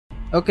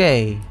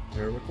Okay,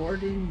 we're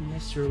recording.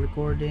 Yes, we're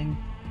recording.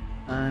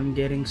 I'm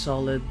getting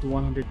solid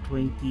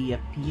 120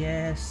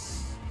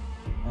 FPS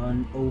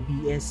on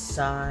OBS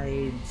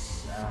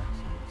sides.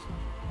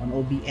 On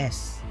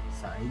OBS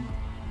side,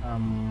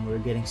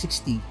 we're getting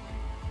 60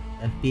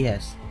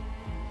 FPS,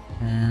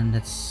 and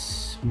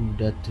let's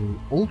move that to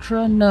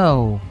ultra.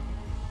 No,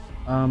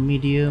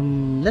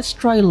 medium. Let's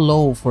try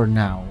low for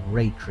now.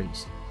 Ray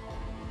tracing.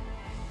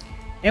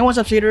 And what's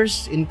up,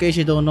 shaders? In case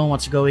you don't know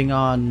what's going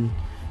on,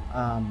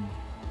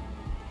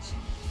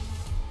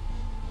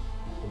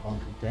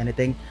 to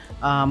anything.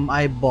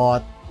 I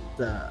bought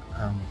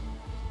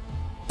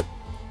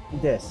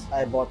this.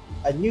 I bought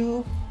a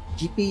new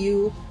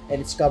GPU and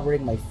it's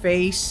covering my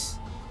face.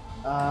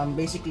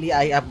 Basically,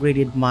 I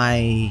upgraded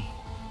my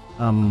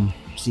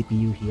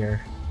CPU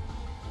here.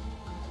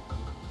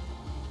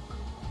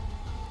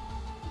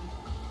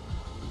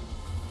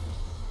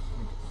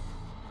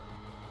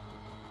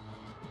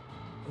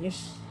 Can you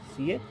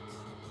see it?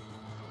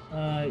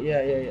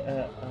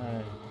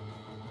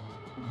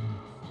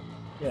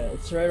 Yeah,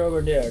 it's right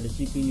over there, the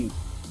CPU.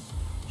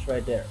 It's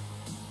right there.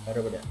 Right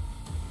over there.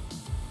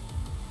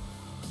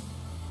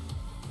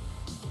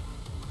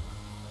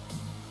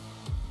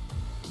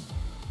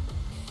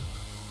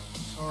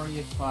 Sorry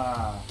if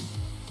yeah,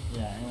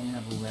 I only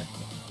have a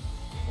webcam.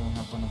 I don't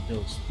have one of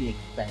those big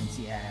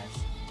fancy ass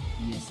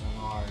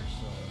DSLRs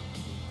or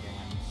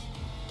cams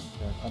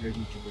that other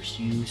YouTubers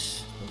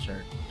use.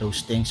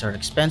 Those things are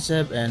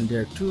expensive and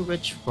they're too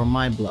rich for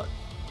my blood.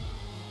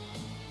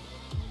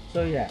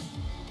 So yeah,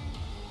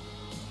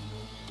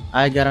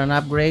 I got an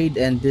upgrade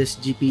and this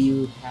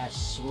GPU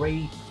has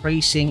ray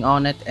tracing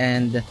on it,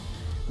 and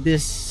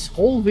this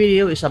whole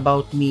video is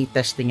about me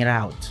testing it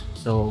out.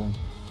 So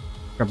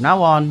from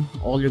now on,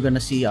 all you're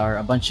gonna see are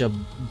a bunch of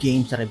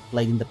games that I've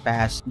played in the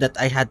past that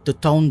I had to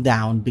tone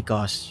down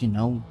because, you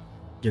know,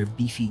 they're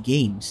beefy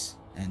games.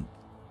 And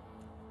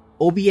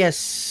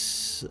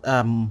OBS,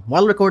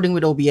 while recording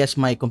with OBS,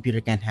 my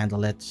computer can't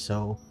handle it.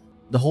 So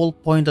the whole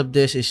point of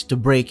this is to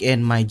break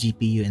in my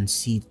GPU and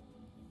see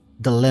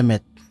the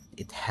limit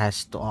it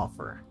has to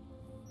offer.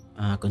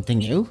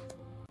 Continue.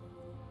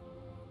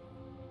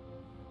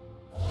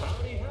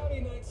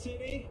 Howdy, Night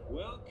City.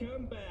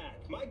 Welcome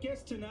back. My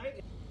guest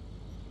tonight.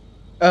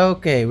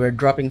 Okay, we're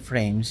dropping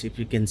frames, if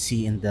you can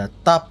see in the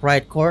top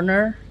right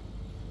corner,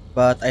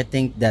 but I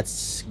think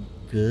that's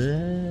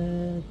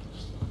good.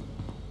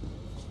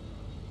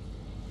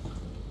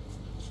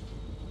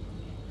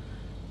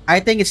 I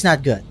think it's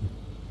not good.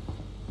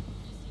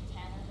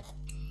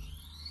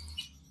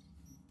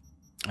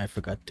 I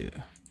forgot to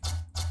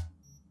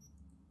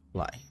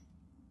fly.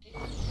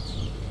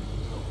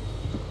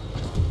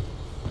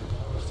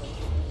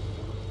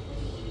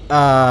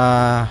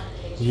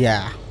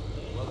 Yeah.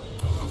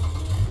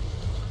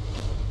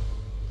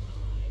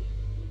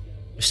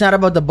 It's not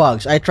about the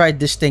bugs. I tried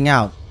this thing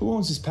out. Who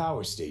owns this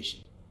power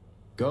station?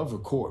 Gov or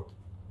Corp?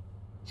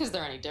 Is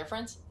there any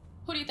difference?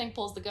 Who do you think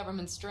pulls the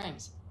government's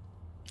strings?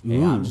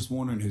 Hey, I'm just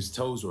wondering whose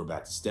toes we're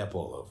about to step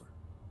all over.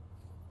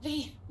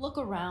 V, look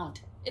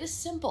around. It is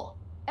simple.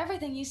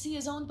 Everything you see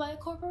is owned by a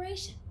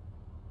corporation.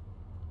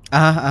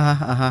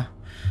 I'm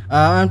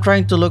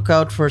trying to look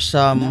out for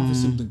some. Now for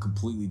something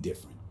completely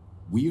different.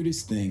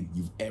 Weirdest thing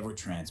you've ever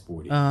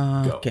transported.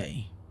 Go.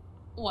 Okay.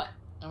 What?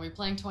 Are we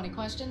playing 20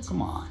 questions?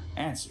 Come on,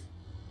 answer.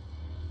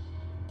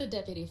 The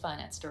deputy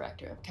finance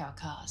director of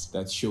Caucase.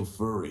 That's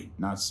chauffeuring,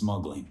 not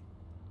smuggling.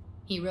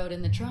 He rode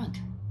in the trunk.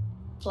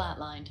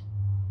 Flatlined.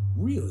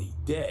 Really?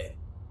 Dead?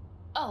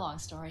 A long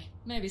story.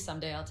 Maybe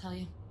someday I'll tell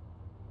you.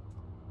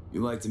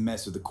 You like to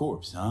mess with the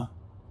corpse, huh?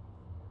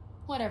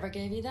 Whatever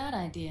gave you that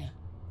idea?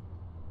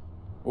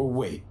 Or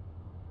wait,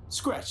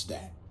 scratch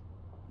that.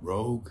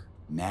 Rogue,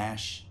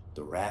 Nash,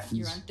 the Rathens.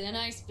 You're on thin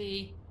ice,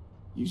 V.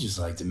 You just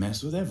like to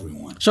mess with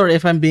everyone. Sorry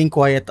if I'm being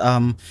quiet.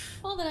 Well,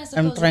 then I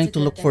I'm trying to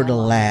look for the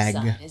lag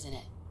side, isn't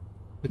it?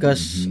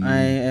 because I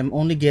am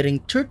only getting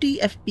 30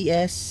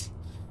 FPS.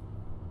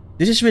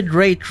 This is with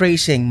ray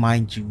tracing,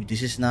 mind you.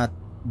 This is not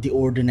the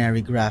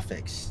ordinary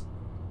graphics.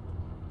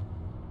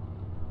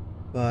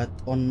 But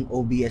on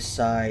OBS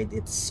side,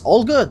 it's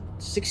all good.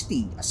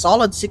 60, a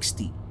solid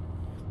 60.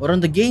 But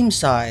on the game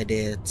side,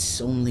 it's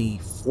only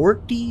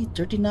 40,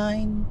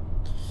 39.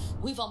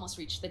 We've almost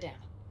reached the dam.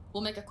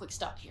 We'll make a quick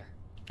stop here.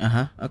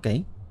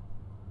 Okay.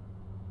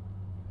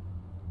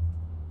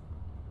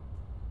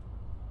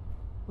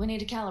 We need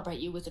to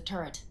calibrate you with the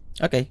turret.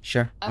 Okay,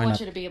 sure. I want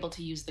you to be able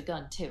to use the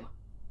gun, too.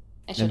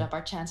 It should up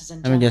our chances in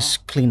Let general. me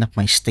just clean up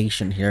my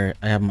station here.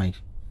 I have my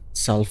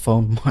cell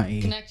phone, my...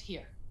 Connect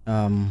here.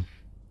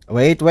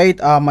 Wait,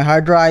 my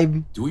hard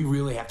drive. Do we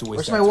really have to waste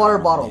Where's our my water time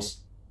on bottle? this?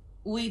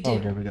 We do. Oh,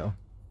 there we go.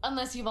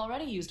 Unless you've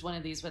already used one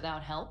of these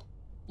without help,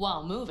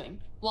 while moving,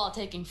 while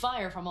taking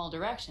fire from all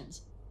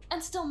directions,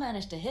 and still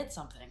managed to hit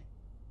something.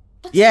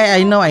 But Yeah, I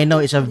somehow know.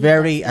 It's a that's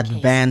very the case.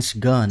 advanced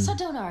gun. So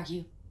don't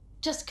argue.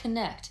 Just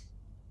connect.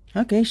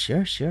 Okay,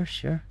 sure.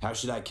 How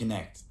should I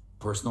connect?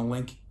 Personal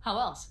link? How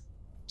else?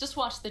 Just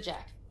watch the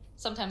jack.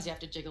 Sometimes you have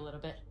to jiggle it a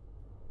bit.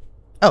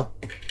 Oh.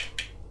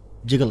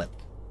 Jiggle it.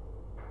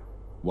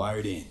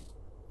 Wired in.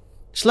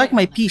 It's like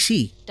my Wait a moment.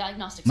 PC.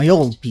 Diagnostics My first.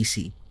 old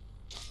PC.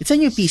 It's a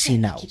new PC Shit,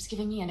 now. It keeps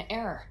giving me an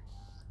error.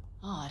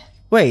 Odd.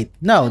 Wait,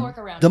 no. work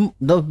around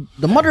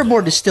The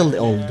motherboard is still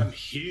old. And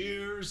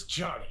here's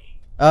Johnny.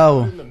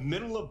 Oh. Out in the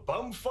middle of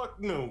bumfuck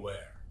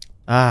nowhere.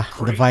 Ah,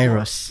 the Great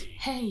virus. work, B.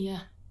 Hey,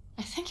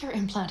 I think your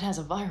implant has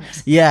a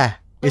virus. Yeah,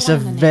 it's a one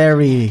in the neck.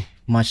 very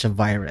much a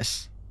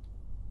virus.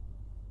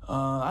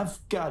 I've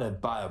got a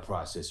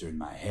bioprocessor in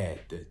my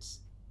head that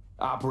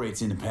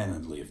operates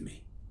independently of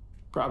me.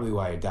 Probably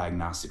why your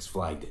diagnostics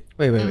flagged it.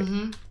 Wait.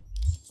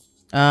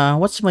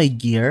 What's my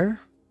gear?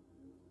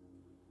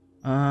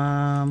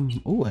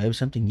 Oh, I have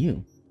something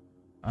new.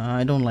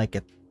 I don't like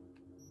it.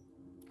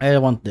 I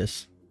want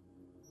this.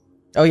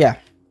 Oh yeah.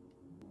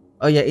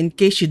 In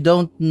case you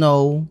don't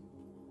know,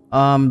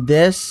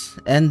 this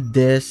and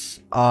this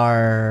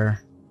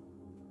are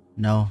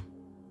no.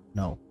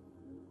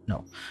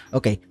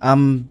 Okay.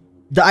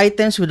 The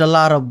items with a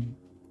lot of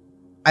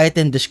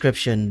item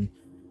description.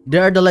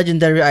 There are the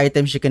legendary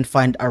items you can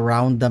find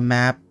around the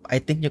map. I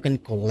think you can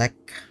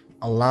collect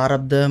a lot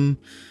of them.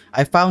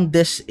 I found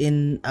this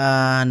in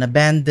an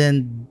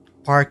abandoned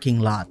parking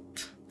lot,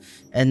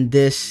 and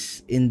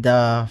this in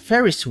the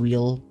Ferris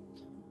wheel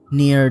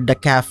near the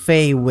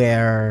cafe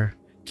where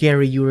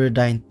Carrie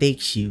Uridine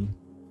takes you.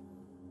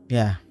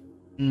 Yeah.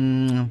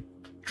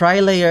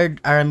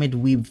 Tri-layered aramid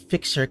weave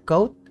fixer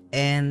coat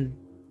and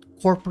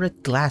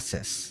corporate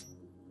glasses.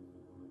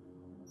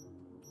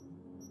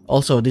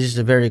 Also, this is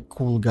a very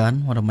cool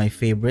gun, one of my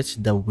favorites,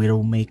 the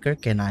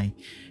Widowmaker. Can I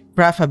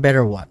craft a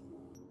better one?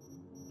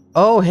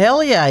 Oh,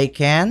 hell yeah, I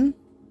can.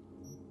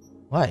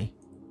 Why?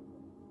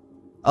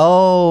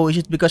 Oh, is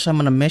it because I'm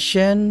on a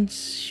mission?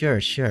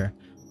 Sure.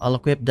 I'll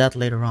equip that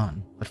later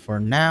on. But for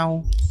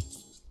now...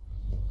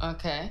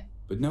 Okay,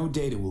 But no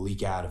data will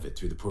leak out of it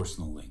through the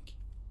personal link.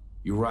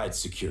 Your ride's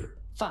secure.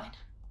 fine.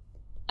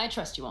 I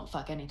trust you won't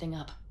fuck anything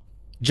up.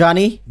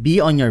 Johnny, be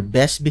on your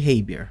best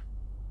behavior.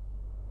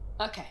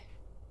 Okay.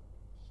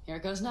 Here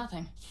goes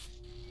nothing.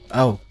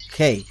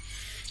 Okay. See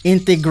that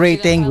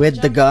Integrating pile of with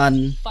the junk?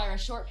 gun. Fire a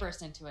short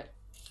burst into it.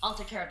 I'll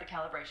take care of the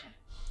calibration.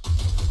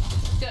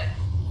 Good.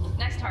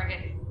 Next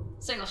target.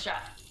 Single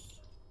shot.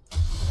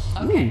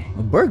 Okay. Ooh,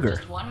 a burger.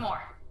 Just one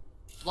more.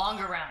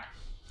 Longer round.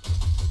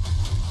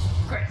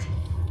 Great.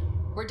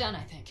 We're done,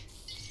 I think.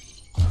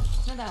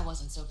 No, that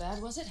wasn't so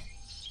bad, was it?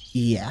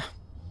 Yeah.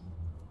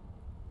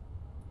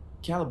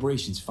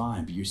 Calibration's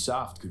fine, but your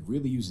soft could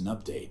really use an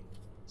update.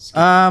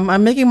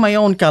 I'm making my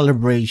own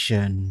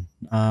calibration.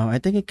 I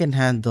think it can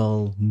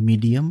handle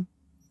medium.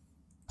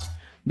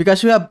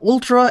 Because we have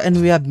ultra and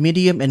we have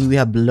medium and we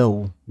have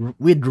low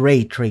with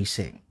ray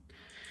tracing.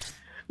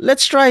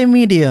 Let's try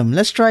medium.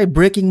 Let's try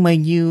breaking my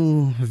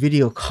new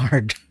video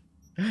card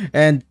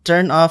and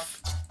turn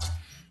off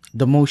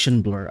the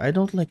motion blur. I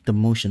don't like the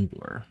motion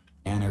blur.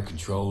 And our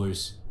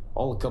controllers,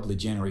 all a couple of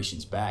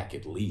generations back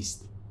at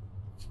least.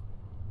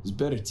 There's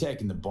better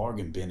tech in the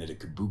bargain bin at a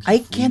kabuki I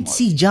flea can't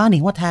see market.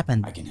 Johnny. What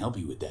happened? I can help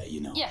you with that,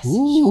 you know. Yes,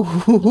 Ooh.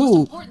 sure. The most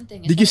important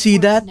thing is Did you it see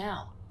works that?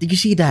 Now. Did you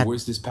see that?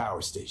 Where's this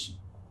power station?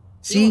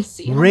 See? You'll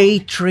see in a Ray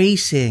moment.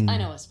 tracing. I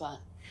know a spot.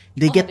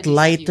 They I'll have a get decent view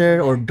lighter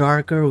from or there.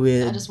 darker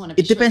with... I just wanna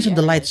be It sure depends the on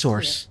the area light is clear.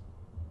 source.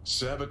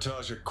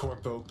 Sabotage a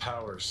Corpo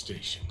power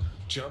station.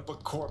 Jump a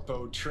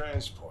Corpo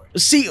transport.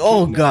 See?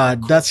 Oh Kidnap a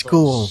god, that's Corpo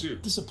cool.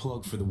 suit. This is a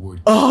plug for the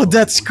word. Oh,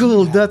 that's Would cool.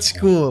 you have That's a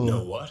point? Know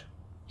cool. what?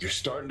 You're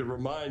starting to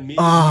remind me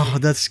Oh, of me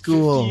that's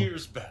cool. 50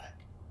 years back.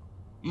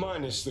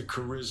 Minus the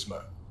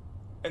charisma.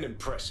 An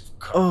impressive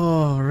car.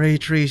 Oh, ray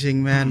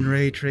tracing, man.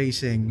 Ray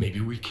tracing. Maybe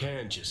we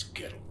can just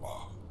get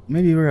along.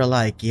 Maybe we're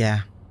alike,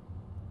 yeah.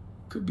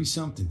 Could be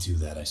something to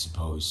that, I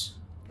suppose.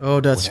 Oh,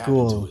 that's what happened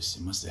cool. to us,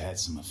 it must have had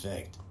some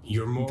effect.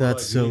 You're more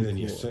That's like so me than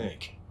you cool.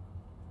 think.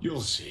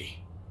 You'll see.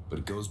 But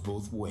it goes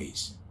both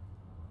ways.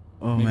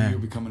 Oh, Maybe you're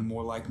man. becoming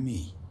more like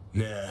me.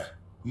 Nah,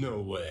 no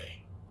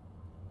way.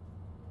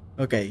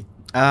 Okay.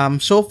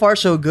 So far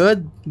so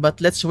good,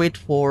 but let's wait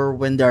for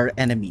when there are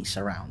enemies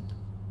around.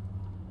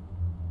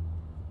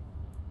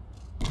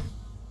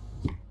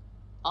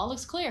 All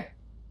looks clear.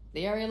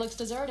 The area looks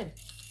deserted.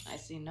 I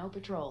see no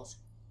patrols.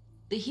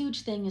 The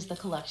huge thing is the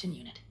collection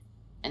unit.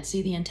 And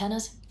see the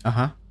antennas?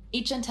 Uh-huh.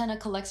 Each antenna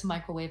collects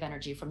microwave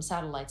energy from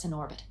satellites in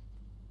orbit.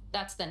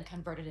 That's then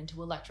converted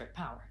into electric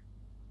power.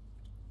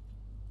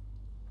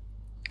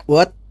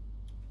 What?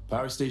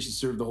 Power stations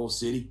serve the whole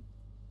city?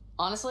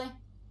 Honestly,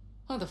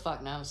 who the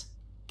fuck knows?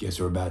 Guess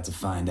we're about to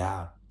find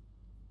out.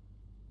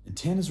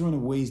 Antennas run a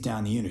ways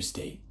down the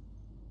interstate.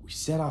 We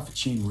set off a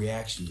chain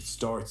reaction that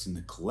starts in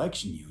the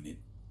collection unit,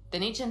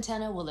 Then each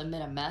antenna will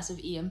emit a massive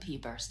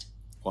EMP burst.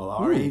 while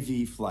our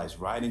AV flies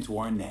right into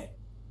our net.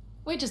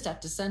 We just have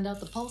to send out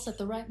the pulse at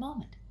the right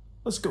moment.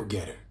 Let's go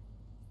get her.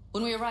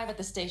 When we arrive at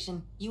the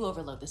station, you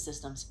overload the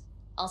systems.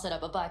 I'll set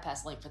up a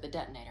bypass link for the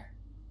detonator.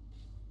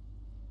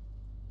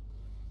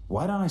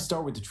 Why don't I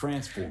start with the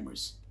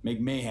transformers? Make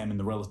mayhem in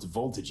the relative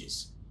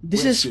voltages.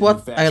 This We'll is sit what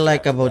move fast I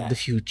like after about that. the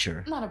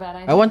future. Not a bad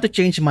idea. I want to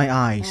change my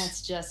eyes.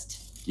 That's just...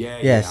 Yeah,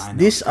 Yes, I know,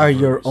 these are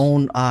your converters.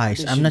 own eyes.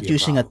 This I'm shouldn't not be a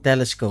using a problem.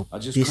 telescope. I'll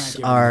just These crank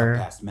everything up are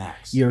past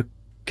max. your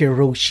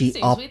Kiroshi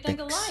Seems we think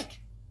optics. alike.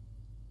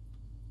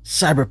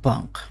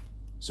 Cyberpunk.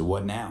 So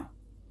what now?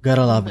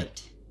 Gotta love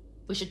it. Wait.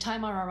 We should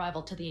time our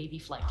arrival to the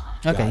AV flight plan.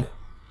 Okay. Got it.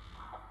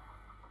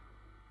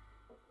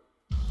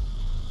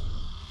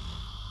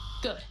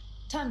 Good.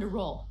 Time to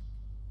roll.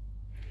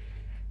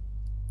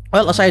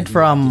 Well, aside This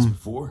from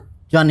before?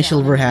 Johnny Down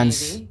in the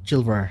Silverhand's Navy?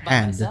 Silver By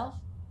Hand, myself?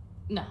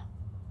 No.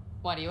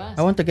 Why do you ask?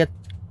 I want to get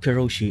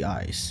Kiroshi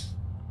eyes.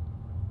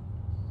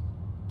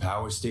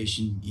 Power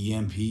station,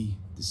 EMP,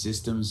 the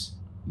systems,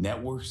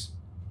 networks.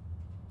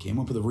 Came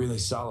up with a really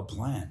solid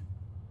plan.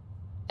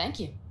 Thank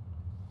you.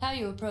 How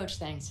you approach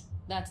things,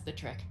 that's the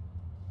trick.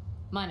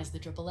 Mine is the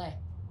AAA.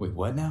 Wait,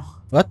 what now?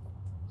 What?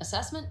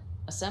 Assessment,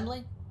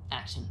 assembly,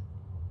 action.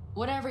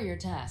 Whatever your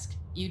task,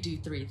 you do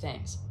 3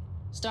 things.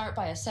 Start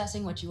by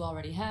assessing what you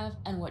already have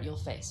and what you'll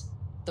face.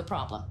 The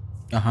problem.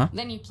 Uh-huh.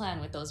 Then you plan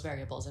with those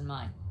variables in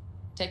mind.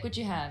 Take what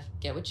you have,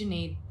 get what you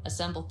need,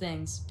 assemble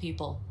things,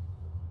 people.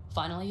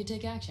 Finally, you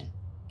take action.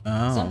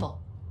 Oh.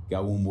 Simple.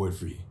 Got one word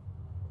for you.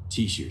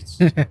 T-shirts.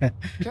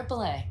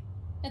 AAA.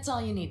 It's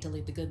all you need to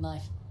lead the good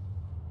life.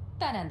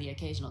 That and the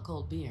occasional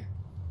cold beer.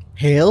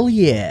 Hell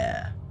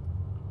yeah.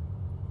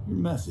 Your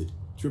method.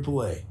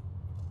 AAA.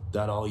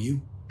 That all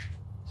you?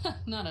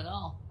 Not at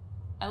all.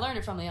 I learned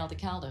it from the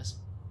Aldecaldos.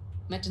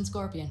 Mitch and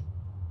Scorpion.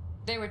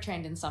 They were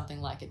trained in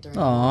something like it during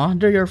the war. Aw,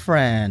 they're your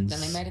friends.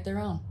 Then they made it their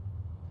own.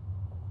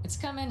 It's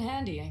come in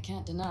handy, I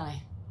can't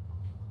deny.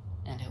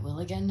 And it will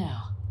again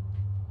now.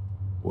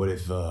 What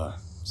if,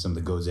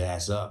 something goes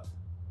ass up?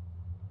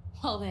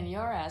 Well, then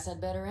your ass had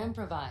better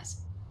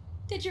improvise.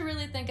 Did you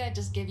really think I'd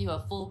just give you a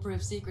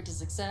foolproof secret to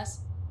success?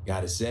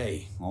 Gotta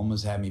say,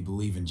 almost had me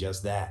believe in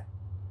just that.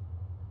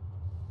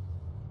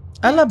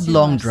 I love Too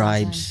long much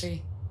sometimes, drives.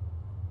 Fee.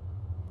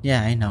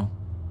 Yeah, I know.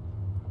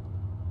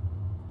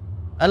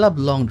 I love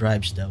long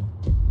drives though.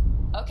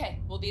 Okay,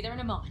 we'll be there in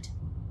a moment.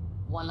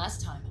 One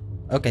last time.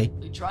 Okay.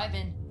 We drive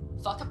in,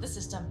 fuck up the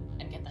system,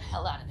 and get the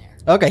hell out of there.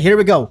 Okay, here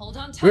we go. Hold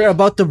on tight. We're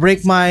about to break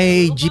It's gonna my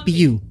be a little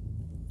GPU.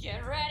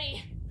 Get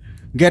ready.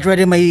 Get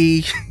ready my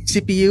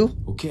CPU.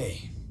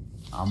 Okay,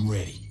 I'm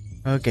ready.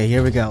 Okay,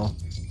 here we go.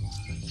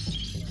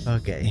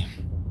 Okay.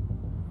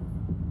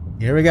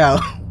 Here we go.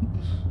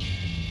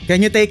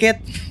 Can you take it?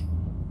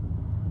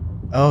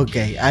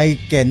 Okay, I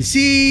can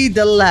see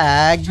the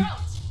lag.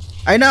 Drones,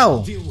 I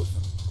know. Deal with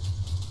them.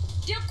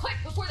 deal quick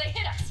before they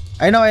hit us.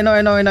 I know.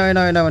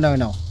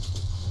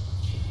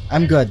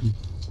 I'm good.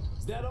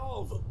 Is that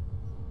all of them?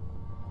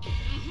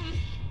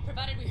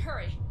 Provided we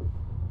hurry.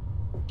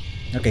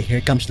 Okay,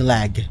 here comes the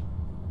lag.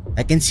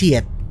 I can see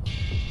it.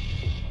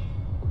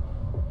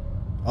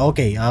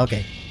 Okay.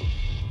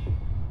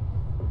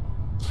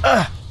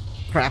 Ah,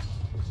 crap.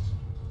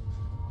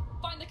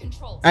 Find the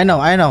controls. I know.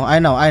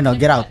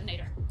 Get out.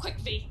 Detonator. Quick,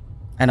 V.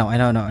 I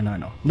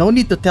know. No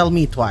need to tell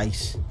me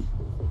twice.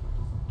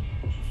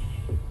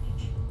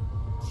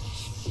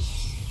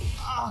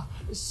 Ah,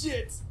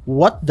 shit.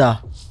 What the?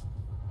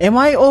 Am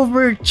I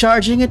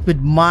overcharging it with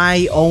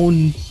my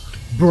own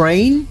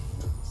brain?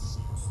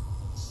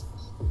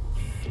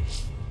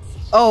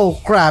 Oh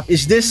crap,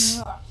 is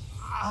this...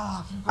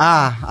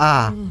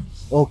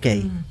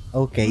 Okay.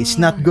 It's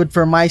not good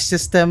for my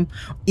system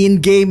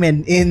in game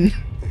and in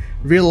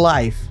real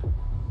life.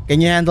 Can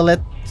you handle it,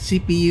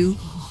 CPU?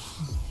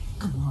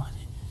 Come on.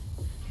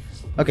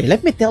 Okay,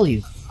 let me tell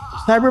you.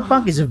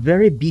 Cyberpunk is a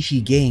very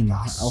busy game.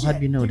 I'll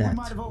have you know Think we that.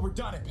 might have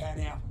overdone it, Pan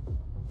Am.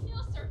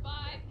 You'll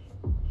survive.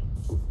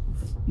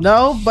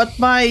 No, but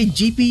my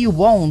GPU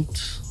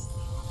won't.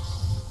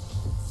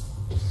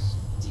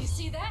 Do you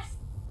see that?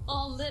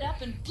 All lit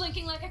up and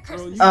blinking like a Girl,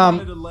 Christmas you tree.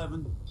 got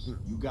 11.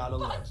 You got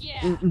 11. Fuck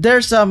yeah.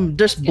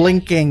 There's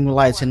blinking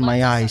lights in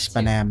my eyes,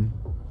 Panam.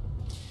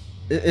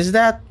 Is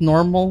that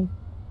normal?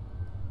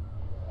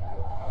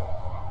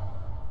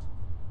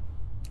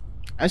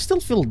 I still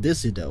feel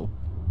dizzy though.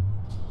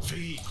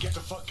 V, get the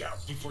fuck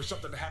out before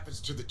something happens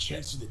to the Thanks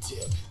chest. for the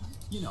tip.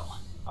 You know,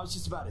 I was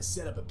just about to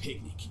set up a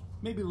picnic.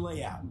 Maybe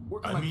lay out,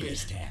 work on I my mean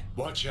base it. tan.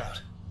 Watch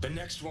out. The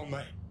next one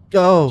might.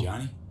 Oh,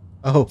 Johnny?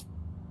 oh,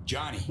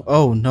 Johnny.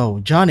 oh no,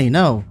 Johnny,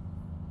 no.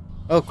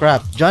 Oh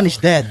crap, Johnny's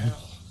dead. Hell.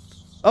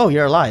 Oh,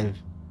 you're alive.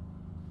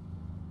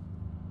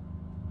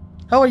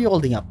 How are you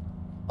holding up?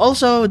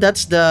 Also,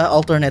 that's the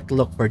alternate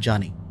look for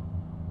Johnny.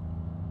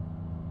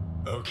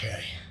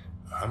 Okay,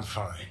 I'm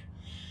fine.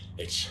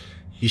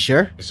 You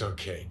sure? It's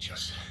okay,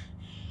 just...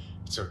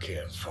 It's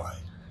okay, I'm fine,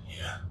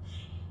 yeah.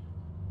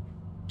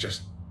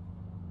 Just...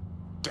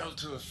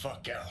 Delta the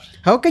fuck out.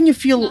 How can you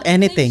feel Not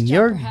anything? space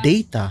Your jump, perhaps,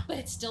 data. But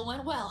it still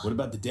went well. What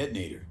about the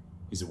detonator?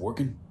 Is it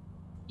working?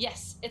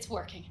 Yes, it's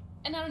working.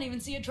 And I don't even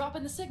see a drop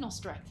in the signal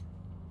strength.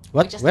 We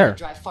What? just Where? need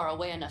to drive far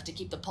away enough to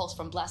keep the pulse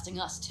from blasting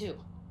us, too.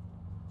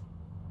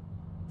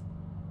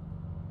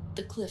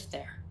 The cliff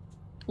there.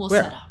 We'll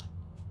Where? set up.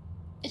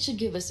 It should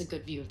give us a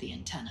good view of the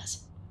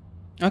antennas.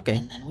 Okay.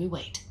 And then we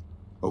wait.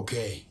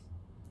 Okay.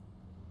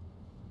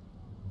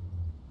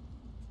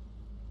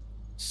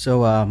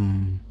 So,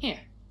 Here.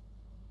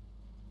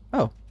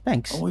 oh,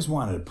 thanks. Always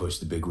wanted to push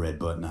the big red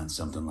button on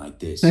something like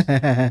this.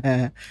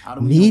 How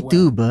do we Me know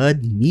too, when?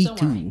 bud. Me Don't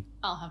too. worry.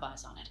 I'll have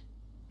eyes on it.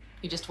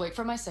 You just wait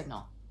for my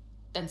signal.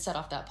 Then set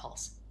off that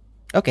pulse.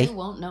 Okay. They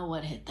won't know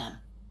what hit them.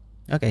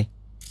 Okay.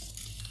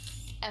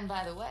 And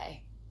by the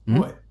way, Hmm?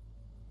 What?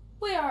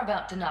 we are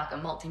about to knock a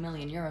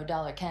multi-million euro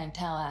dollar Kang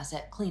Tao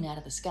asset clean out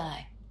of the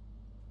sky.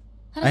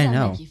 How does I that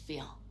know. make you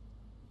feel?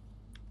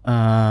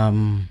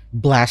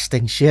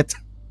 Blasting shit.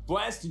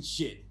 Blasting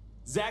shit.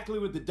 Exactly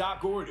what the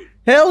doc ordered.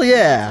 Hell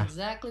yeah. That's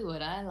exactly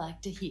what I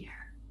like to hear.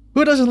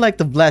 Who doesn't like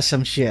to blast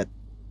some shit?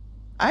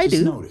 I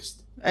Just do.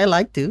 noticed. I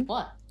like to.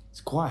 What?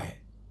 It's quiet.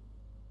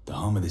 The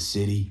hum of the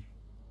city,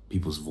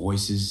 people's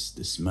voices,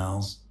 the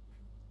smells.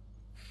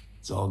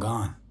 It's all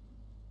gone.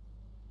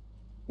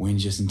 Wind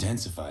just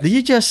intensifies. Did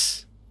you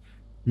just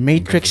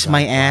Matrix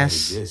my Forgot why it ass?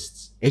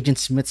 exists. Agent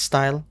Smith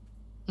style?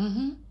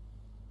 Mm-hmm.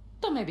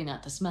 Though maybe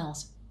not the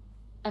smells.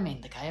 I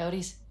mean, the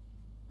coyotes.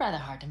 Rather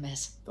hard to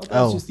miss. Thought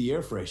that was Oh. just the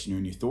air freshener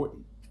in your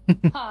Thornton.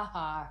 Ha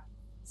ha.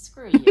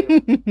 Screw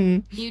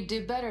you. You'd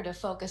do better to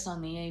focus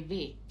on the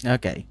AV.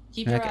 Okay.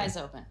 Keep your Okay. eyes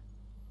open.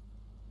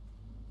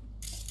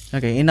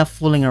 Okay, enough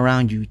fooling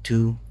around, you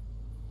two.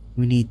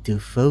 We need to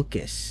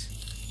focus.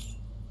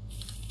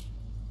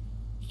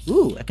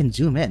 Ooh, I can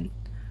zoom in.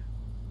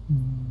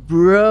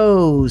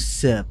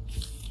 Brosip.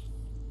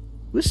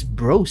 Who's It's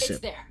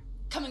Brosip? there.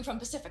 Coming from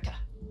Pacifica.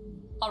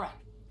 Alright,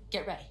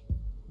 get ready.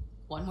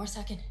 One more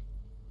second.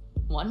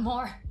 One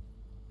more.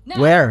 Now.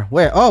 Where?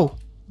 Where? Oh!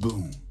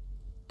 Boom.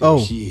 There Oh.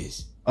 she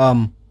is.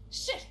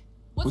 Shit!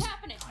 What's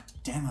happening?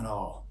 Damn it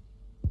all.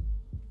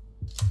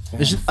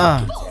 Is it-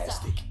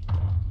 Fantastic.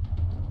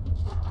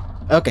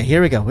 Okay,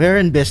 here we go. We're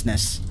in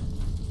business.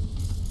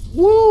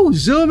 Woo!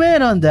 Zoom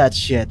in on that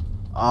shit.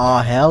 Oh,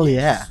 hell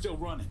yeah. Still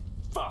running.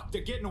 Fuck,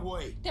 they're getting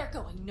away. They're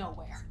going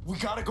nowhere. We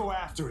gotta go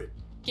after it.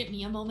 Give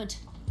me a moment.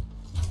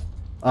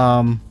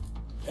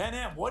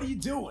 NM, what are you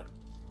doing?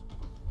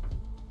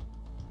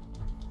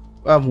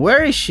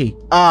 Where is she?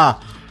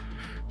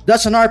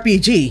 That's an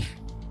RPG.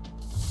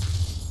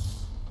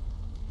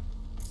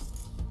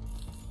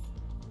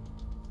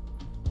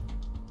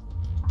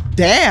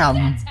 Damn.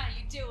 That's how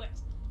you do it.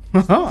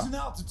 It's an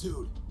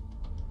altitude.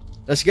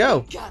 Let's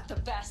go. Got the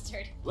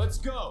bastard. Let's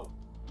go.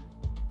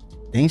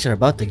 Things are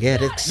about to get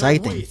No way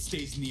exciting. it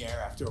stays in the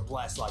air after a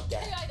blast like They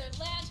that. either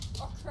land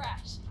or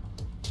crash.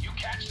 You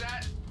catch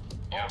that?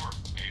 Over.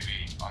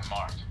 AV,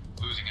 unmarked.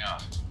 Losing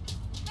out.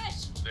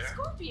 Fish! There.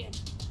 Scorpion!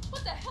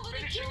 What the hell are they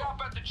Finishing doing? up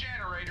at the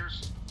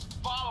generators.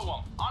 Follow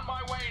them. On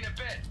my way in a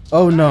bit.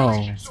 Oh no.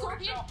 Sort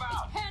Scorpion, itself it's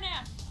out. Pan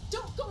Am.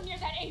 Don't go near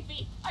that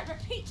AV. I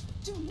repeat,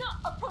 do not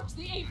approach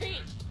the AV.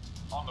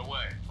 On the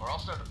way, or I'll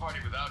start the party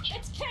without you.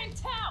 It's Kang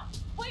Tao.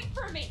 Wait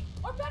for me,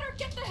 or better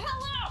get the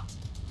hell out.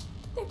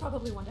 They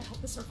probably want to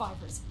help the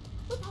survivors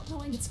without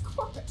knowing it's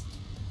corporate.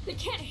 They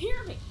can't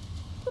hear me.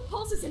 The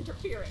pulse is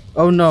interfering.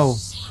 Oh no.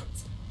 Shit.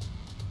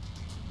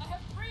 I have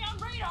 3 on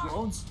radar.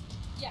 Drones?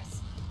 Yes.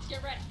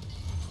 Get ready.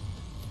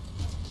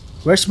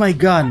 Where's my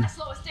Try gun? to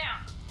slow us down.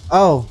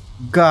 Oh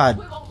god.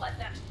 We won't let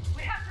them.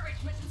 We have to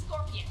reach Mission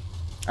Scorpion.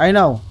 I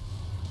know.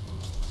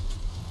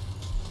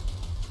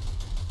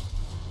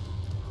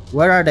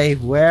 Where are they?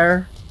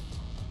 Where?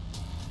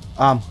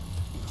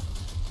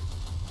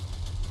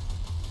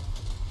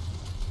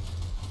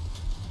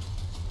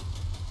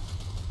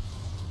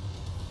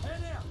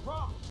 NM,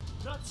 problem.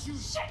 Not shooting.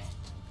 Shit!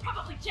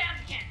 Probably jammed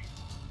again.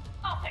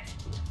 I'll fix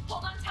it.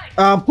 Hold on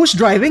tight. Who's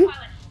driving?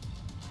 Pilot.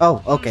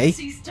 Oh, okay.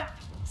 Seized up.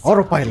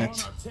 Autopilot.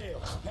 On our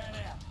tail. Pan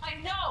Am. I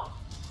know.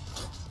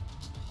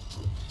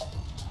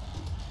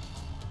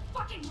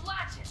 Fucking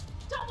latches.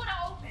 Don't want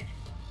to open.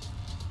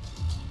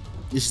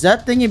 Is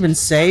that thing even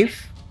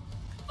safe?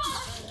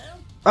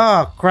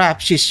 Oh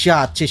crap, she's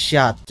shot, she's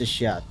shot, she's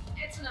shot.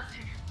 It's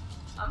nothing.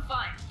 I'm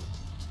fine.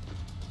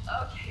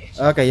 Okay.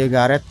 Okay, you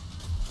got it.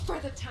 For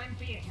the time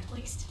being, at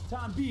least.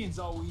 Time being's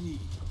all we need.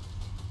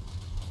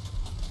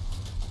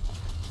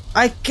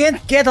 I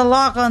can't get a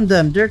lock on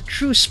them, they're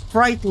too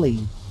sprightly.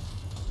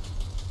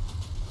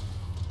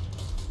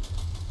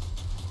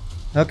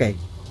 Okay,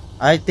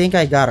 I think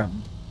I got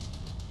him.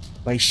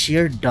 By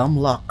sheer dumb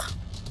luck.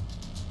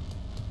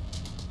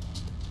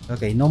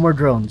 Okay, no more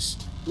drones.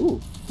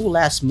 Ooh, cool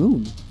ass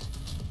moon.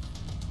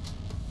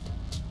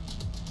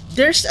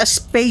 There's a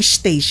space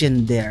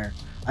station there.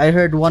 I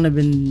heard one of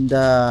in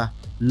the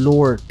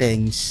lore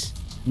things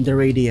in the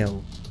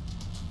radio.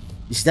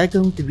 Is that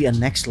going to be a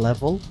next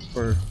level?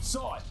 Or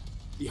Saw it.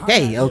 Behind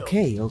okay, that hill.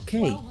 okay,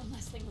 okay. Well, one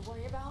less thing to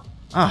worry about.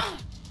 Ah,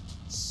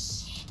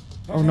 Shit.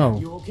 Oh, Pan Am, no.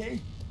 You okay?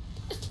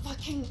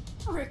 Fucking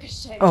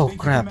ricochet. Oh, Think you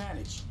crap. can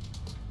manage.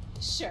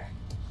 Sure.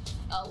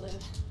 I'll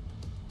live.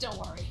 Don't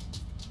worry.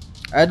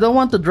 I don't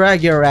want to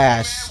drag your Man,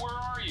 ass. where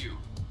are you?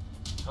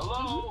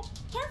 Hello?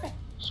 Perfect.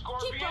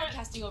 Scorpion? Keep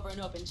broadcasting over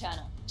an open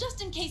channel,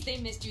 just in case they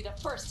missed you the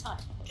first time.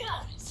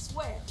 God, I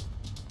swear.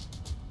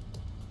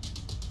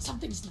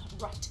 Something's not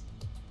right.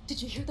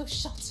 Did you hear those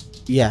shots?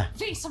 Yeah,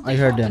 V, something I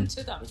heard happened them.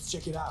 to them. Let's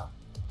check it out.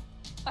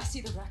 I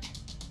see the wreck,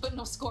 but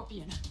no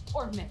Scorpion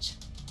or Mitch.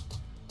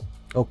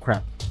 oh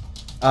crap.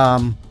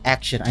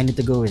 Action, I need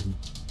to go in.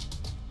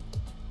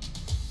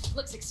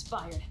 Looks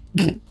expired.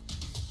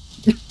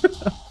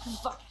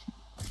 Fuck it.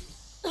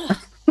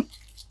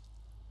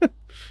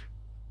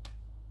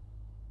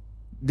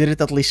 Did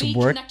it at least V,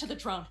 work? connect to the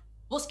drone.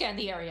 We'll scan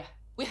the area.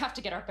 We have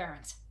to get our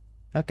bearings.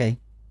 Okay.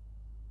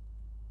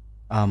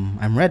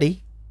 I'm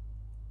ready.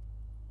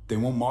 They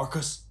won't mark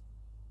us?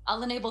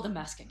 I'll enable the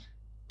masking.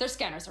 Their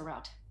scanners are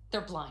out.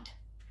 They're blind.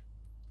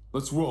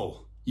 Let's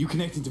roll. You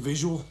connecting to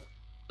visual?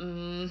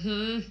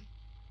 Mm-hmm.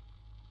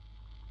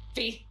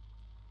 V,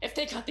 if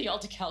they got the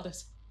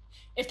Aldecaldos,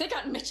 if they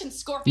got Mitch and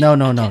Scorpion...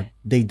 No,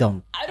 they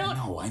don't. I don't...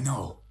 I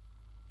know.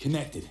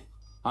 Connected.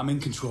 I'm in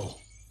control.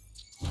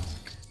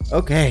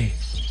 Okay.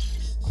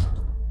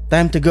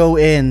 Time to go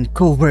in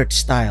covert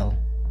style.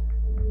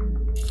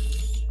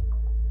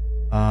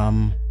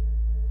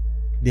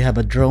 They have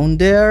a drone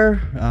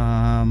there.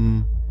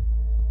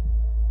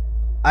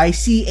 I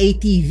see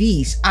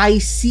ATVs. I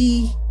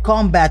see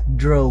combat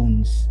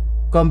drones.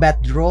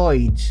 Combat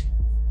droids.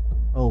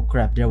 Oh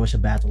crap, there was a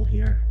battle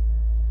here.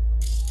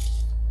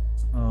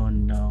 Oh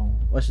no.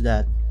 What's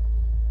that?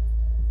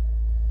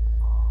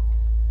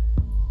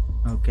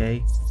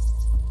 Okay.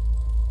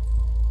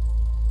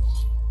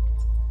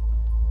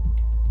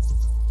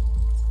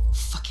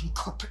 Fucking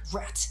corporate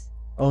rats.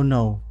 Oh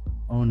no.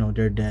 Oh no,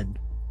 they're dead.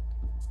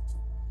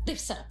 They've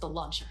set up the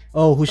launcher.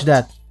 Oh, who's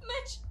that?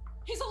 Mitch!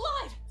 He's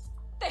alive!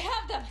 They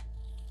have them!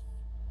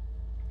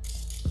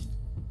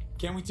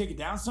 Can we take it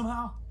down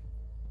somehow?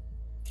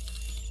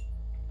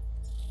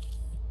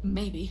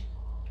 Maybe.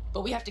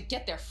 But we have to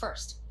get there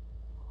first.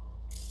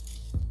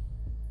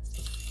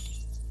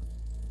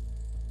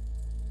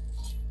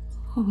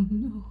 Oh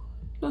no.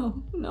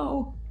 No,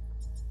 no.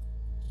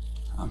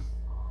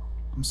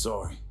 I'm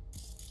sorry.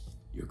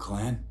 Your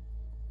clan?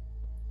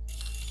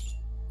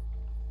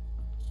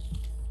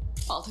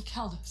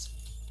 Aldecaldos.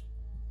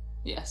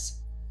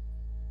 Yes,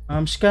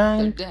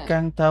 Scan They're dead.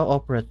 Kangtao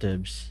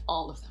operatives.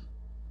 all of them.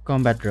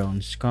 Combat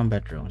drones.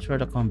 Combat drones. Where are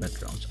the combat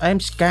drones? I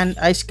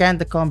scanned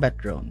the combat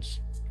drones.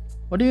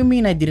 What do you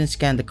mean I didn't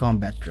scan the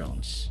combat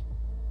drones?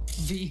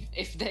 V,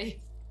 if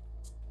they...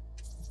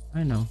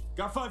 I know.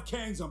 Got 5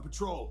 Kangs on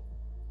patrol.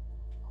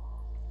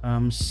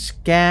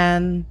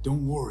 Scan.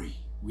 Don't worry.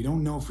 We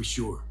don't know for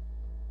sure.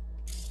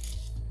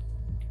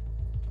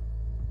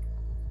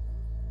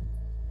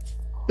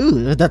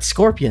 Ooh, that's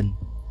Scorpion.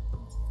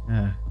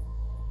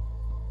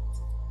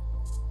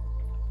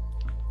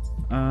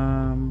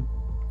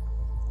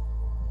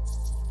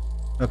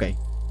 Okay.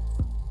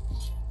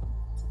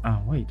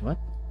 Oh, wait, what?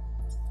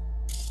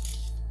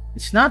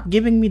 It's not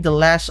giving me the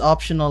last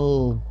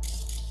optional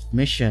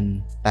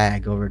mission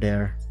tag over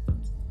there.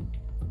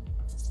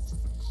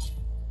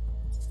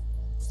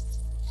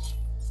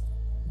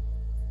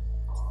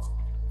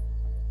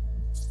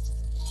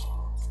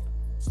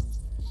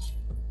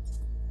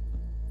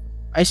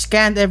 I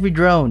scanned every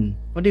drone.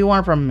 What do you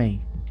want from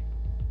me?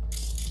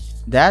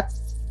 That?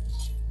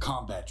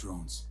 Combat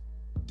drones.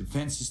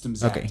 Defense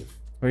systems Okay. active.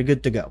 We're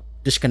good to go.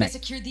 They Disconnect.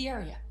 secured the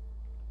area.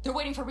 They're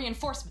waiting for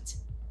reinforcements.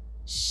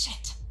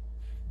 Shit.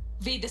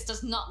 V, this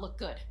does not look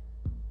good.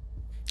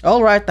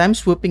 Alright, I'm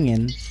swooping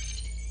in.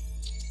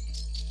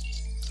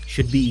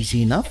 Should be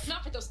easy If enough.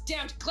 not for those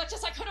damned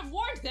glitches, I could have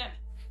warned them.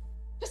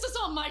 This is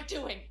all my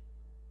doing.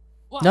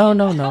 Why No, in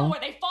no, the no. hell were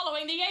they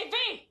following the AV?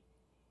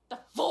 The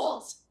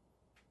fools.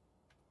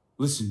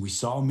 Listen, we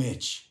saw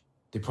Mitch.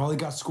 They probably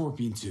got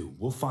Scorpion too.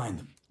 We'll find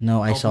them.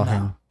 No, I Help saw them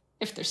him. out.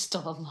 If they're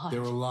still alive.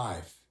 They're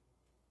alive.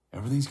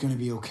 Everything's gonna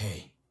be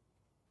okay.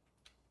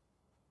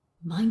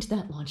 Mind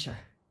that launcher.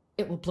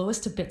 It will blow us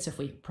to bits if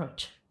we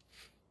approach.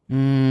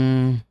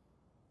 Okay,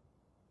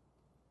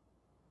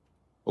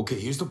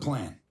 here's the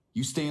plan.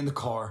 You stay in the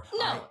car.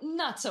 No,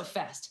 not so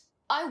fast.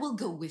 I will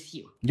go with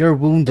you. You're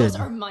wounded. Those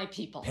are my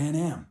people. Pan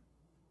Am.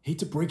 Hate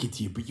to break it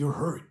to you, but you're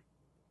hurt.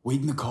 Wait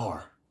in the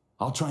car.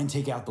 I'll try and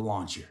take out the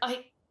launcher.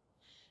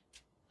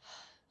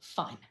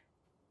 Fine.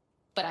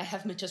 But I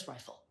have Mitch's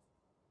rifle.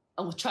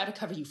 I will try to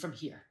cover you from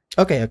here.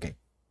 Okay, okay.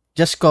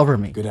 Just cover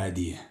me. Good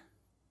idea.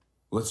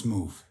 Let's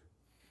move.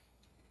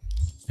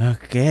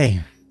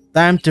 Okay.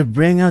 Time to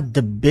bring out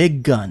the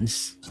big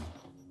guns.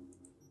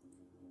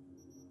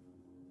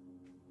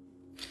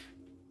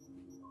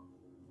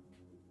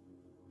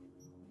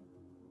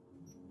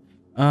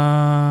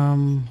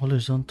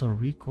 Horizontal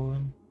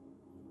recoil.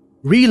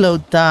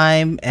 Reload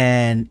time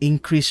and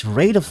increase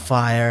rate of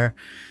fire.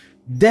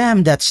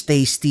 Damn, that's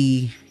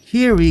tasty.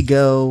 Here we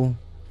go.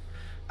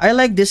 I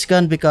like this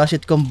gun because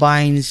it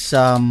combines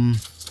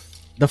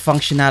the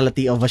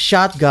functionality of a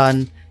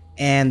shotgun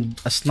and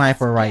a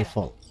sniper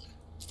rifle.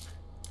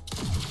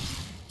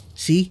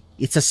 See?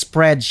 It's a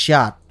spread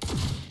shot.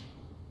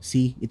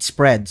 See? It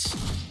spreads.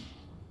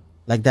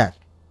 Like that.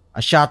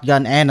 A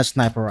shotgun and a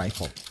sniper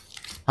rifle.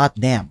 Hot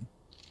damn.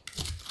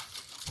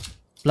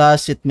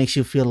 Plus, it makes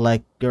you feel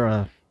like you're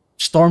a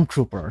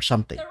stormtrooper or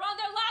something. They're on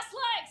their last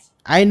legs!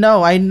 I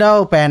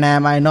know, Pan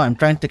Am. I know. I'm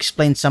trying to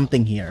explain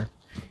something here.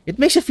 It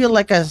makes you feel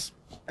like I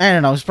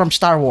don't know, it's from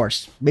Star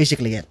Wars.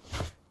 Basically it.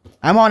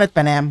 I'm on it,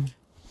 Pan Am.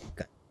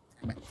 God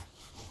damn it.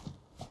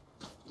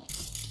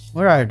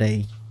 Where are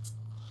they?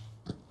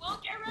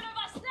 Won't get rid of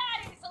us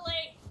that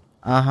easily!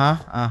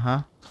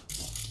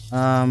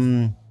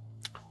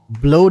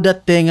 Blow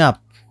that thing up.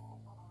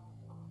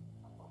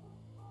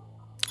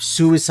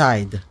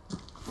 Suicide.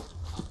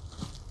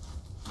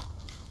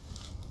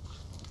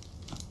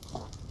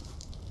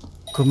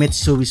 commit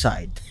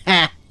suicide.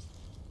 Ha!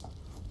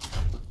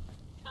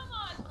 Come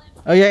on,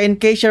 Lynn. Oh yeah, in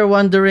case you're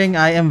wondering,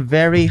 I am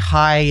very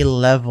high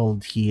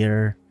leveled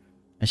here.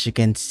 As you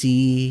can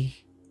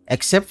see,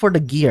 except for the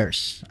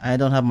gears. I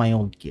don't have my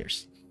own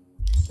gears.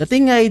 The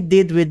thing I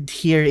did with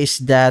here is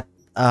that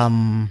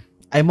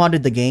I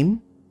modded the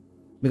game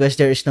because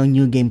there is no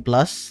new game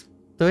plus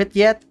to it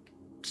yet,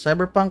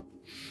 Cyberpunk.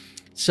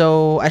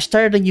 So I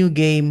started a new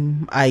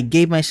game. I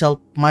gave myself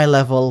my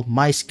level,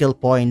 my skill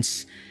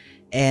points,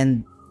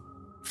 and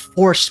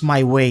forced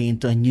my way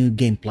into a new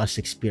game plus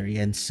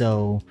experience.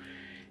 So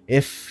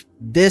if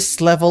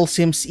this level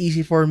seems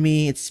easy for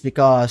me, it's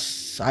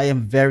because I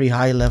am very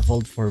high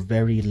leveled for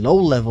very low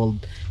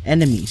leveled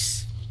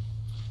enemies,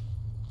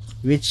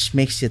 which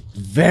makes it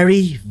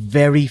very,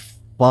 very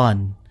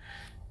fun.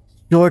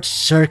 Short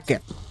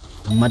circuit.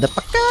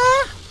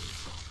 Madapaka!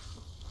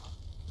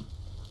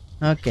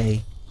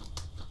 Okay.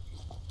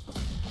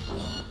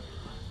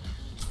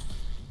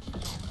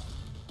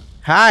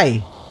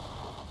 Hi!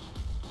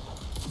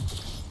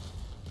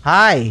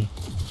 Hi!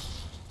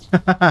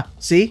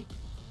 See?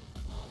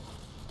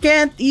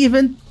 Can't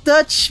even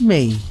touch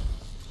me!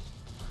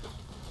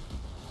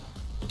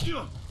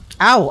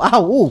 Ow!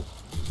 Ow! Ooh.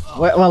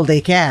 Well,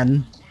 they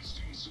can.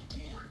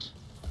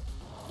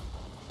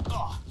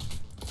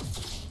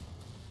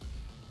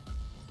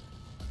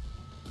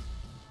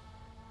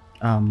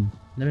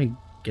 Let me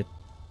get...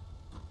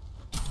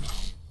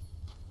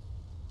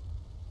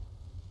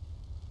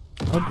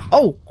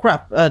 Oh,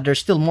 crap! There's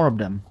still more of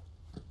them.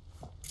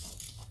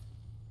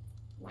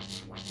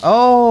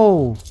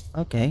 Oh!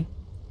 Okay.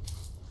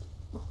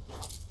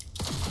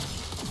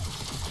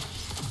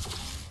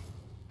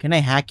 Can I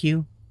hack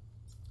you?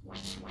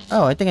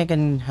 Oh, I think I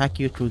can hack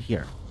you through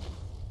here.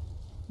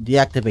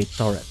 Deactivate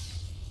turret.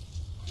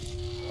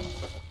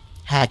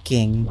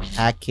 Hacking.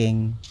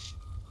 Hacking.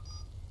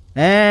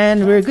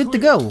 And we're good to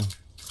go.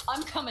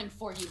 I'm coming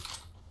for you.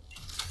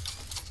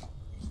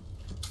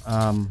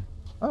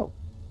 Oh.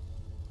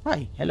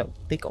 Hi. Hello.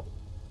 Tico.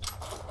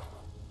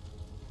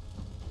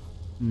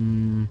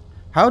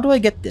 How do I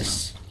get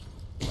this?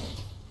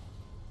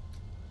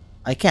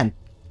 I can't.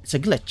 It's a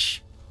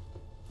glitch.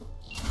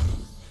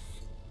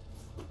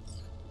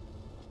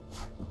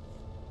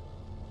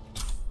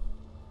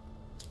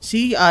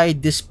 See, I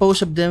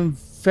dispose of them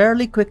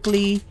fairly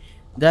quickly.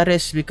 That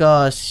is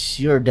because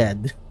you're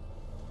dead.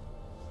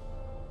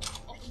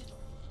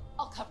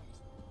 I'll cover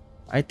you.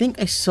 I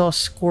think I saw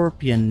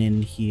Scorpion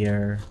in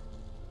here.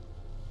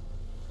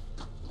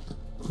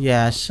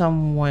 Yeah,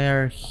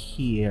 somewhere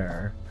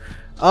here.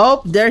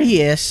 Oh, there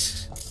he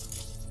is.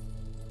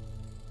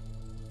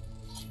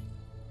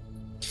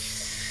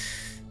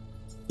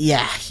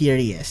 Yeah, here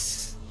he is.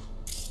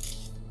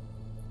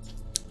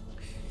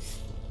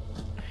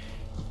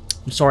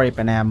 I'm sorry,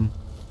 Panam.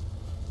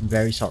 I'm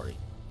very sorry.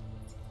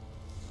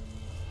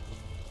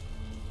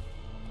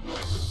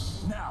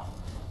 Now,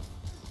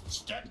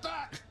 step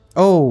back.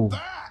 Oh,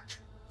 Back.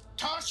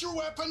 Toss your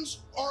weapons,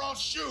 or I'll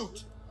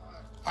shoot.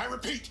 I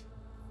repeat,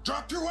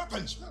 drop your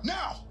weapons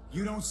now.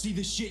 You don't see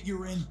the shit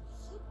you're in?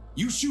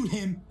 You shoot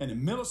him, and a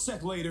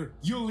millisecond later,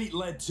 you'll eat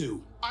lead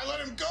too. I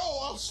let him go.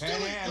 I'll still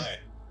eat lead.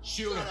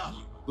 Shoot him. up.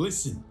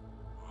 Listen,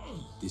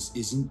 this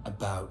isn't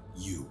about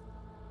you.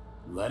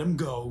 Let him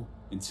go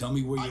and tell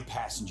me where your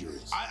passenger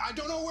is. I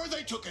don't know where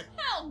they took him.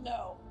 Hell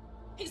no.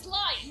 He's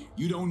lying.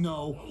 You don't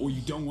know or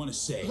you don't want to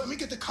say. Let me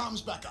get the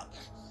comms back up.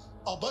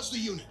 I'll buzz the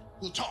unit.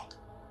 We'll talk.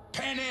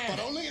 Pan Am.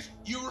 But only if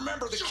You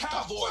remember the Shut the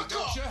cowboy, fuck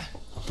don't up. you?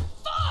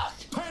 Fuck!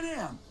 Pan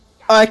Am!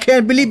 I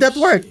can't believe that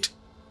worked.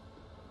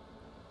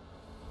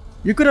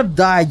 You could have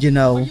died, you Are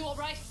know. you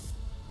alright?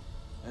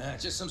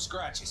 Just some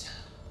scratches.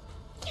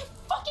 You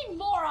fucking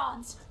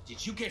morons!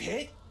 Did you get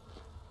hit?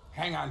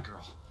 Hang on,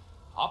 girl.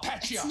 I'll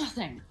patch you It's up.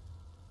 nothing.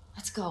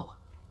 Let's go.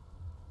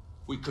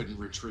 We couldn't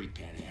retreat,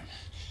 Pan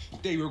Am.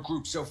 They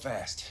regrouped so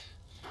fast.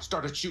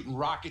 Started shooting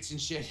rockets and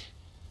shit.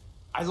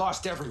 I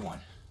lost everyone.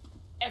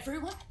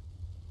 Everyone?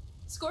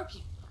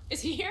 Scorpion.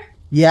 Is he here?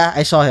 Yeah,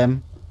 I saw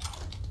him.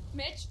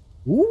 Mitch?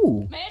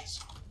 Ooh. Mitch?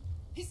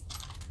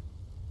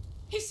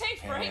 He's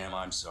safe, Pan right? Am,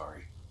 I'm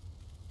sorry.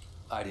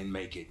 I didn't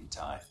make it in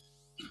time.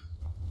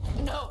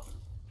 No.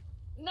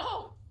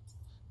 No.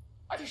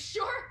 Are you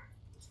sure?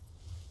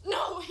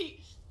 No,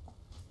 he...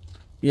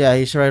 Yeah,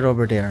 he's right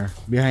over there.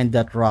 Behind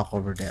that rock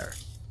over there.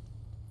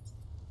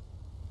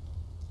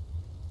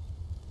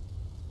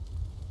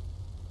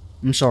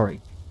 I'm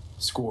sorry.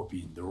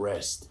 Scorpion, the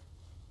rest.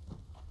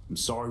 I'm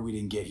sorry we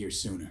didn't get here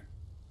sooner.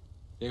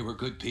 They were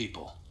good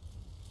people.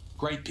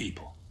 Great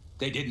people.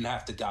 They didn't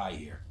have to die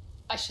here.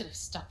 I should have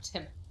stopped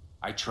him.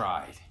 I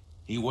tried.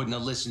 He wouldn't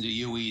have listened to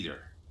you either.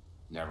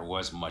 Never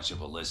was much of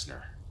a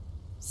listener.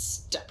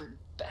 Stubborn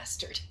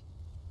bastard.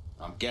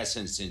 I'm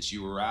guessing since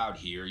you were out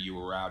here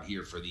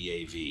for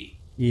the AV.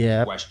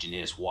 Yeah. Question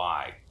is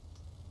why?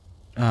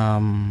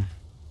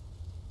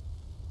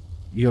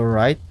 You're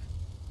right.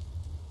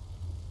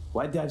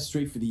 Why dive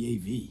straight for the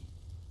AV?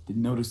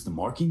 Didn't notice the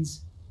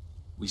markings?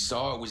 We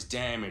saw it was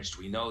damaged.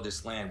 We know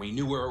this land. We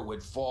knew where it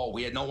would fall.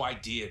 We had no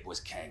idea it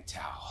was Kang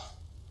Tao.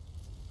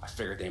 I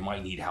figured they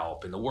might need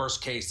help. In the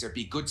worst case, there'd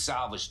be good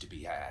salvage to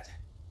be had.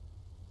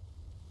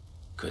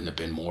 Couldn't have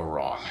been more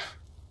wrong.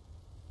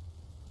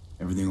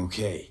 Everything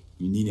okay?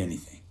 You need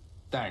anything?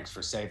 Thanks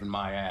for saving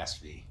my ass,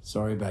 V.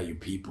 Sorry about your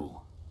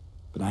people,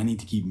 but I need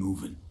to keep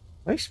moving.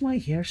 Why is my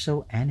hair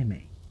so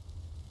anime?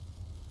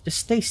 Just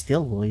stay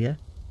still, will ya?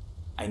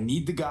 I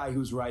need the guy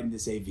who's riding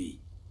this AV.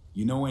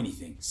 You know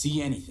anything?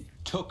 See anything?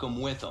 Took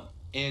him with him.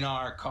 In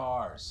our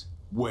cars.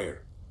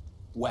 Where?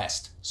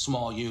 West.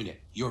 Small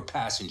unit. Your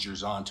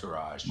passenger's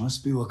entourage.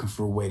 Must be looking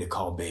for a way to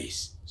call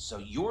base. So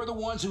you're the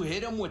ones who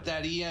hit him with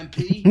that EMP?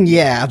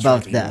 Yeah, I tried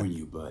about to that. warn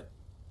you, but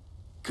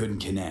couldn't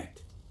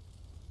connect.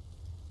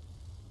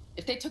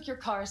 If they took your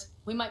cars,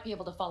 we might be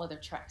able to follow their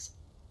tracks.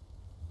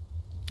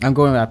 I'm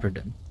going after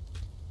them.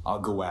 I'll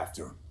go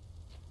after him.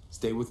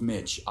 Stay with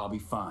Mitch. I'll be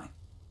fine.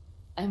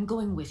 I'm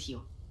going with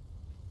you.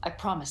 I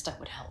promised I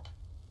would help.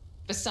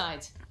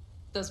 Besides,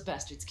 those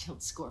bastards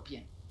killed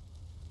Scorpion.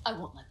 I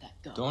won't let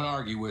that go. Don't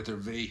argue with her,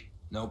 V.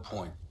 No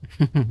point.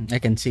 I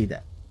can see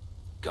that.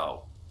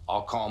 Go.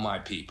 I'll call my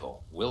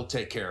people. We'll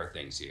take care of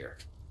things here.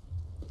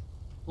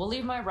 We'll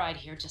leave my ride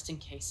here just in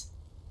case.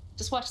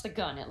 Just watch the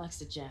gun. It likes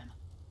to jam.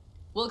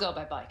 We'll go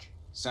by bike.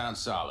 Sounds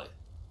solid.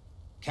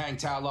 Kang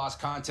Tao lost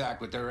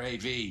contact with their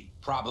AV.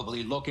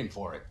 Probably looking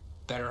for it.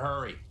 Better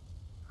hurry.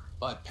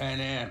 But Pan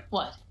Am,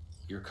 What?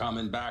 you're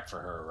coming back for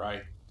her,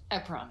 right? I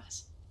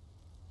promise.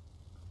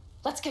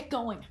 Let's get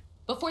going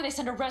before they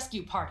send a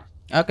rescue party.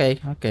 Okay,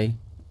 okay.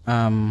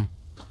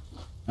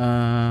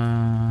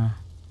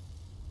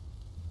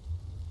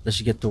 Does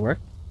she get to work?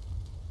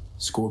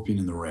 Scorpion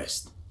and the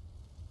rest.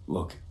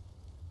 Look,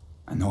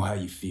 I know how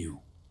you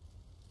feel.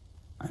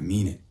 I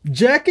mean it. I'll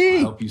Jackie!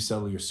 help you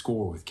settle your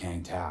score with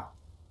Kang Tao.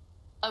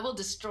 I will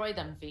destroy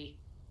them, V.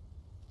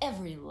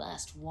 Every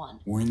last one.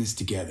 We're in this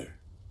together.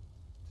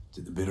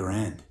 To the bitter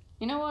end.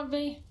 You know what,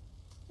 V?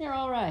 You're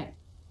all right.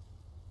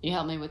 You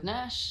helped me with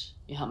Nash.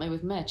 You helped me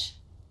with Mitch.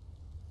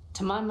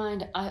 To my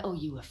mind, I owe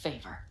you a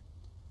favor.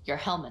 Your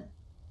Hellman.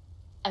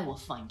 I will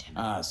find him.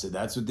 Ah, so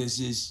that's what this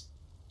is?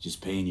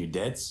 Just paying your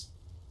debts?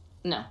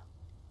 No.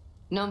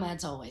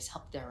 Nomads always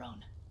help their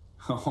own.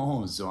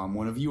 Oh, so I'm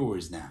one of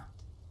yours now.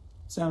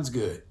 Sounds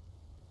good.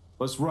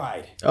 Let's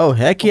ride. Oh,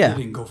 heck Hope yeah.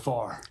 we didn't go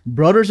far.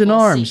 Brothers in We'll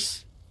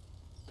arms.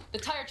 The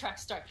tire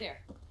tracks start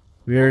there.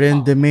 We're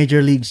in the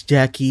major leagues,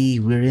 Jackie.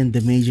 We're in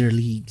the major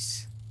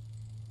leagues.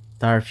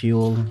 Tire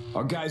fuel.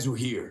 Our guys were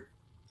here.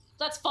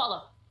 Let's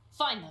follow.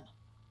 Find them.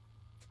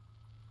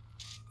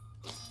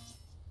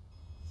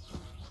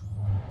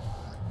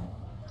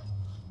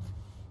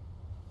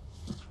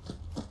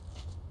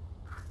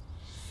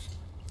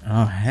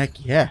 Oh,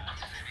 heck yeah.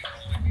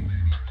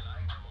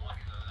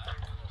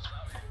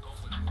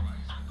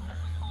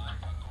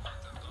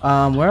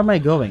 Where am I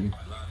going?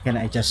 Can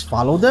I just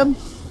follow them?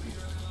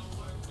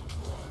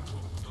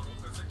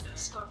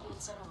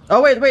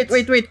 Oh,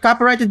 wait.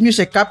 Copyrighted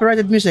music.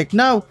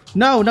 No.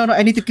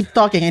 I need to keep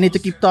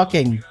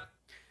talking.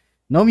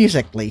 No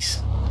music,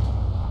 please.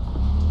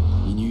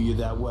 He knew you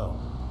that well.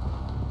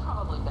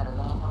 Probably better than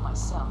I know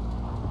myself.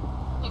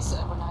 He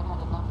said when I'd had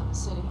enough of the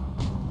city,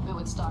 we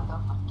would stock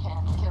up on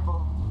canned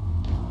kibble,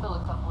 fill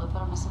a couple of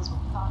thermoses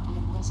with coffee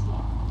and whiskey,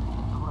 and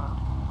hit the road.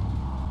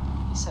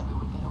 He said we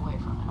would get away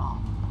from it all.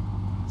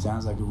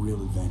 Sounds like a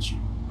real adventure.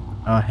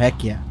 Oh,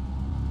 heck yeah.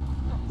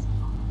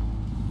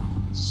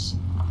 Shit.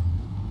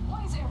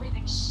 Why is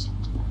everything shit?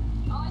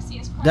 All I see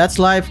is crap. That's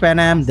life, Pan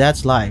Am.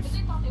 That's life. But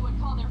they thought they would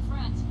call their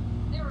friends.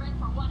 They were in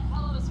for one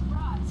hell of a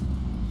surprise.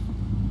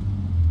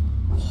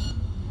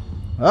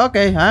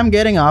 Okay, I'm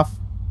getting off.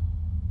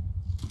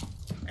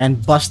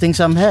 And busting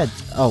some heads.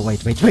 Oh, wait.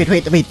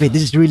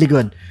 This is really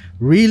good.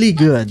 Really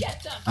good.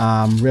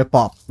 Rip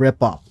up.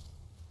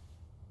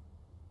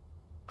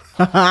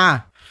 Haha.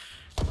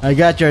 I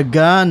got your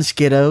guns,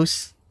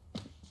 kiddos.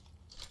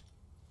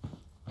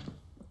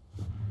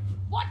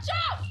 Watch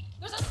out!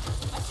 I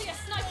see a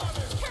sniper.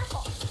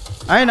 Careful.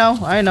 I know.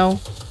 Wipe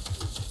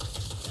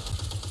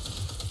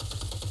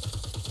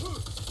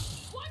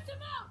them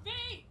out,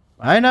 V!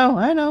 I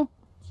know.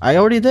 I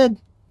already did.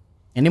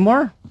 Any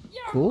more?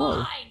 You're Cool.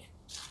 mine!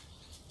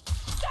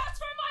 That's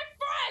for my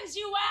friends,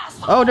 you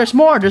asshole! Oh, there's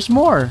more.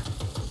 The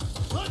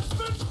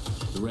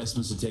rest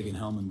must have taken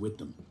Hellman with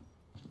them.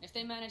 If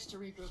they manage to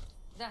regroup,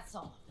 that's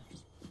all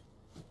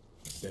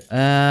of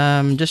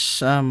them. Just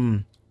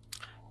turn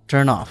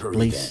off, Hurry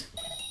please.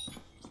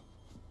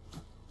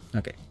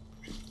 Okay.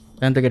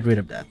 Time to get rid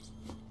of that.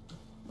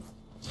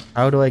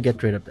 How do I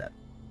get rid of that?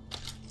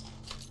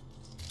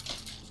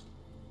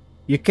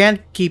 You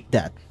can't keep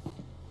that.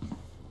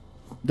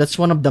 That's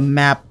one of the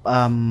map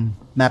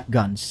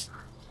guns.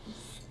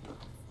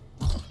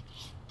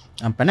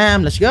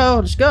 Panam, let's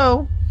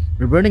go.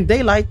 We're burning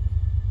daylight.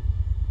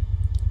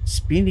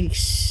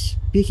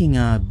 Speaking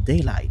of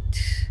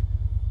daylight.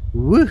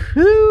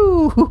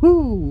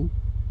 Woohoo!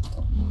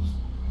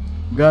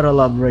 Gotta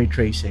love ray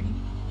tracing.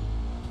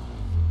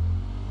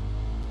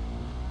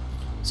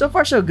 So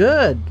far so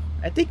good.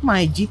 I think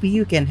my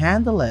GPU can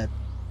handle it.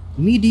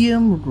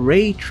 Medium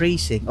ray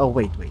tracing. Oh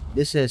wait.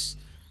 This is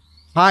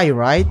high,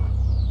 right?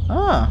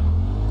 Ah,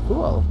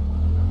 Cool.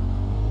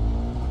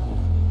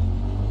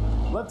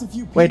 Left a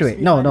few Wait, peeps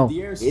no, behind no. at the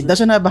airstrip. It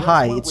doesn't have a Rest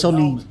high. went It's with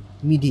only Helmet.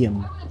 medium. I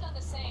would have done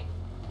the same.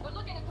 They're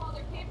looking to call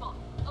their people.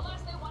 The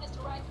last they want is to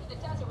ride through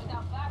the desert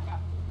without backup.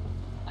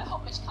 I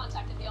hope Mitch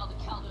contacted the Elder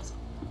Caldos.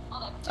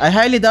 All that I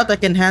highly doubt I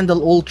can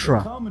handle We're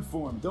Ultra. coming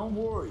for him. Don't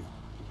worry.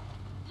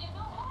 You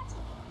know what?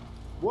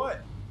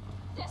 What?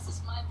 This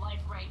is my life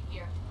right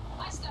here.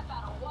 I step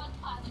out of one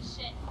pile of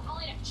shit,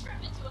 only to trip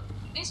into it.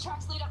 These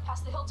tracks lead up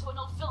past the hill to an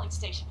old filling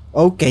station.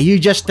 Okay, you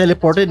just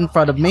teleported in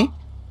front of me.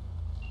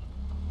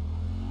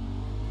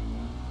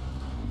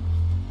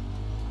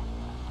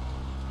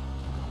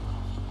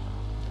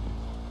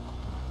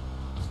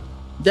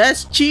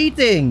 That's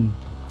cheating.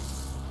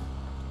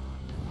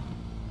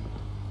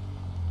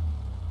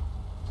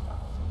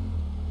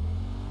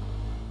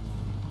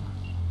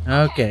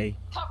 Okay.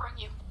 Covering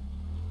you.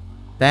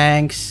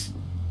 Thanks.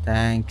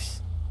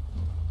 Thanks.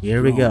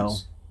 Here we go.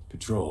 Drones,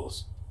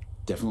 Patrols.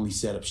 Definitely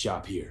set up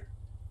shop here.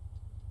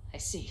 I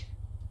see.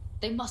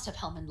 They must have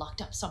Hellman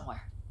locked up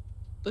somewhere.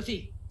 But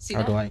V, see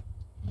How that? do I?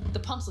 The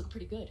pumps look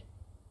pretty good.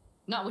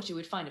 Not what you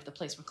would find if the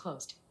place were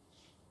closed.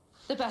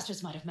 The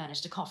bastards might have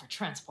managed to call for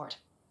transport.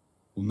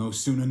 We'll know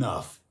soon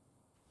enough.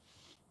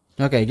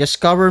 Okay, just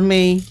cover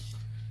me.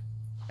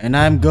 And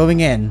I'm going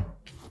in.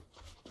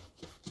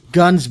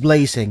 Guns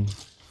blazing.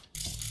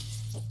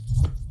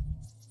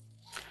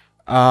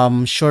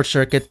 Short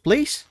circuit,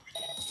 please.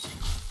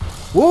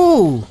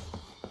 Woo!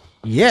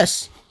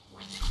 Yes.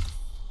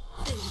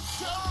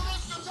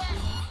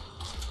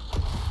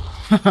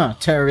 Haha,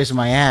 terrorist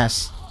my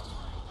ass.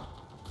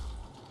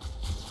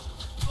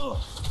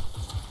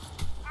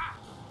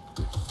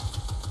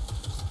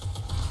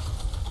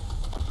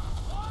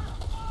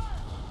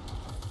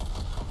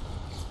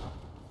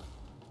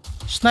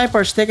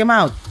 Snipers, take him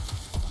out.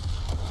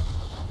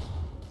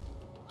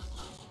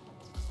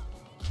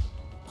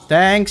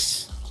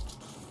 Thanks.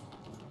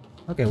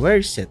 Okay, where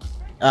is it?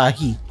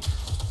 He.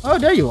 Oh,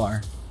 there you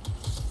are.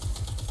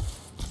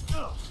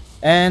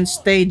 And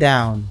stay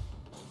down.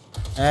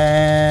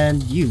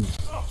 And you.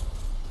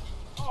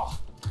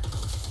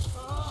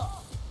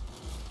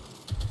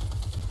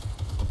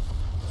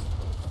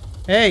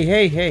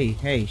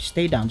 Hey,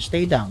 stay down,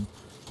 stay down.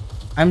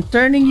 I'm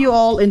turning you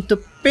all into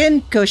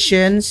pin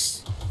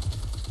cushions.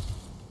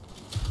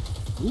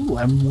 Ooh,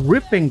 I'm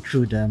ripping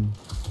through them.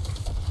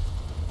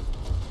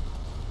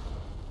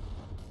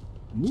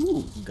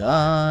 Ooh,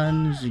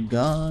 guns,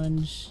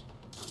 guns.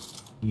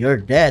 You're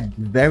dead,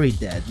 very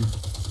dead.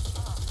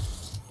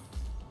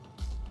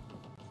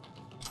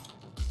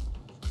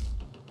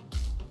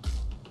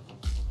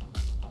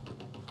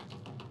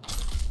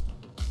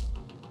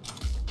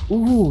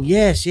 Ooh,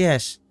 yes,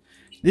 yes.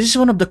 This is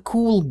one of the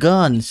cool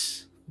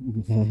guns.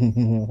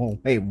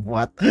 Wait,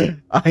 what?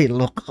 I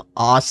look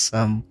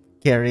awesome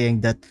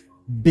carrying that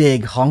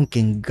big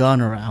honking gun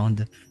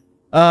around.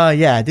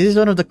 Yeah, this is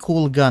one of the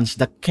cool guns,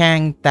 the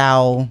Kang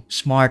Tao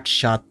Smart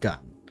Shotgun.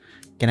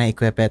 Can I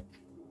equip it?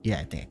 Yeah,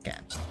 I think I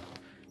can.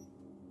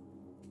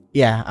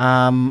 Yeah,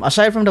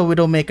 aside from the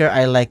Widowmaker,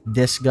 I like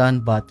this gun,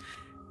 but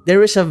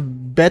there is a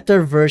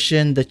better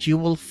version that you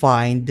will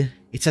find.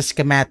 It's a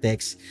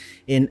schematics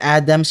in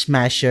Adam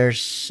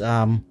Smasher's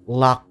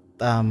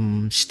locked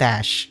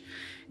stash.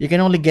 You can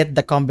only get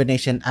the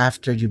combination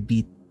after you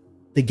beat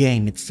the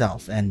game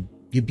itself and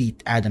you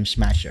beat Adam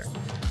Smasher.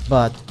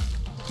 But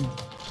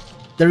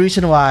the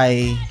reason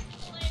why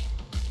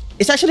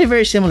it's actually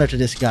very similar to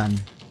this gun.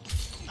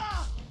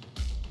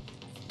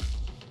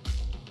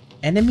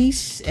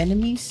 Enemies?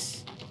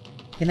 Enemies?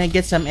 Can I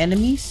get some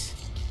enemies?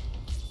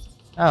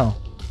 Oh.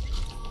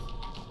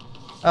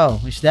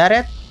 Oh, is that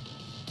it?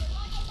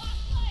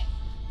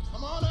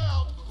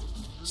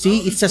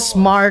 See, it's a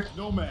smart...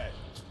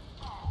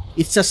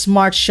 It's a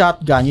smart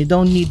shotgun. You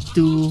don't need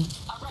to...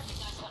 I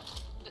recognize them.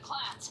 The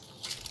clans.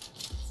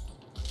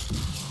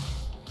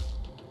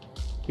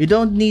 You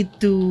don't need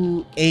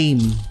to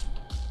aim.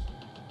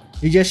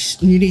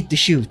 You need to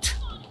shoot.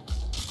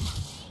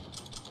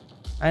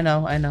 I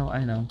know.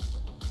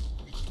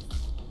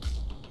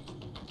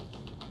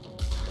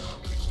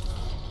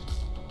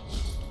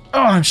 Oh,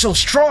 I'm so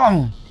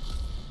strong!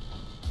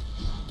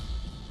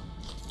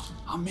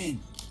 I'm in.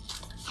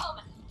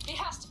 Hellman, he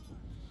has to.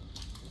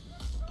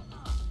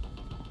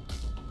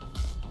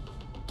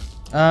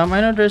 I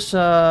know there's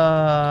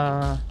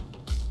a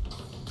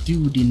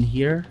dude in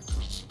here.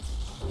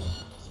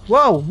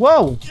 Whoa,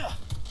 whoa!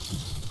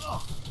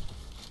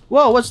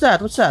 Whoa, what's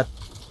that? What's that?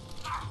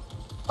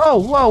 Oh,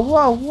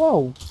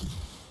 whoa!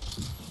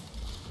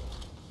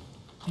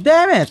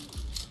 Damn it!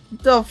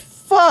 The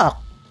fuck?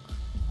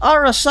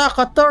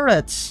 Arasaka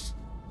turrets!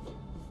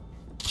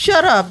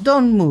 Shut up,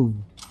 don't move.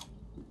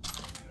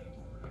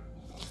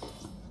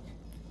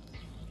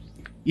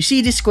 You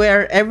see this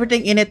square?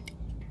 Everything in it,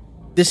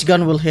 this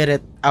gun will hit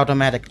it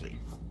automatically.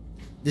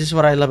 This is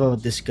what I love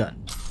about this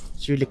gun.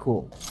 It's really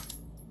cool.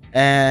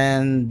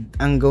 And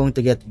I'm going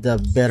to get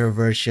the better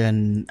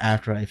version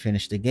after I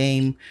finish the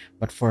game.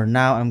 But for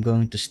now, I'm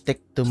going to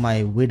stick to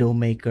my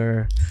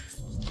Widowmaker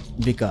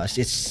because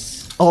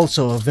it's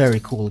also a very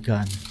cool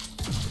gun.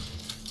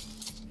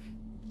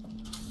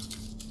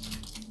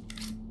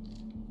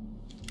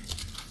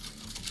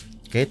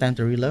 Okay, time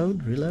to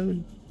reload.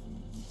 Reload.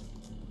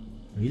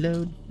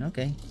 Reload.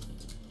 Okay.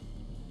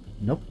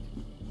 Nope.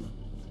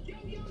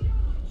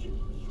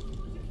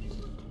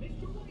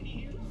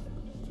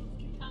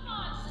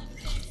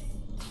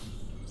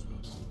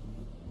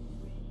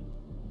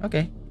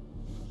 Okay.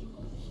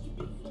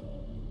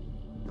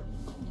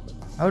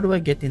 How do I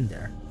get in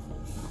there?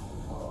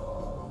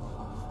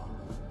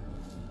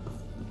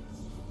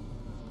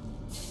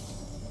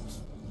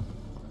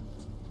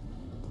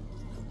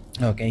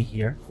 Okay,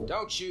 here.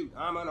 Don't shoot.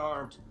 I'm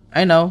unarmed.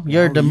 I know,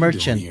 you're What the are you doing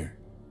merchant. here?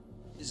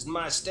 This is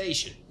my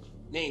station.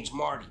 Name's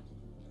Marty.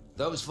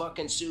 Those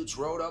fucking suits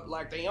rode up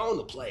like they own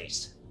the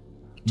place.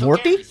 Took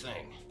Morty?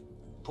 everything.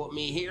 Put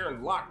me here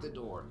and locked the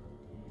door.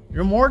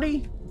 You're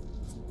Morty?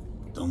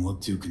 Don't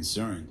look too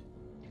concerned.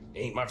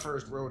 Ain't my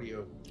first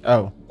rodeo.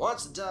 Oh.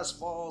 Once the dust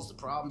falls, the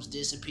problems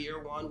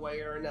disappear one way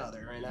or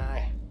another, and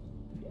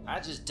I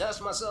just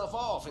dust myself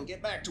off and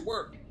get back to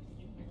work.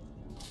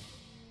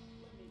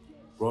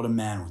 Brought a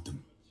man with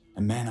them.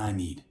 A man I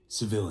need.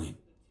 Civilian.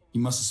 You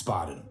must have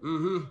spotted him.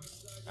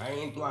 Mm-hmm. I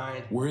ain't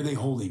blind. Where are they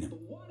holding him?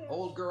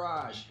 Old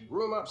garage.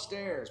 Room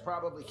upstairs.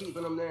 Probably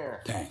keeping him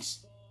there.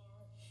 Thanks.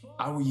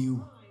 I were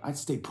you, I'd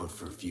stay put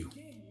for a few.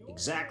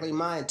 Exactly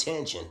my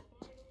intention.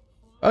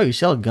 Oh, you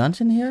sell guns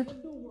in here?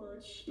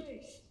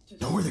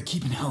 Know where they're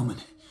keeping Hellman.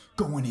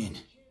 Going in.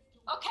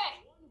 Okay,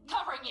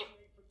 covering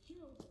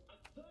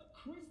you.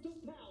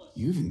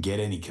 You even get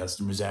any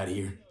customers out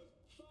here?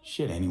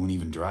 Shit, anyone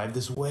even drive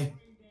this way?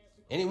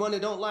 Anyone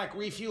that don't like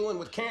refueling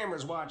with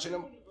cameras watching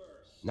them.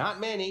 Not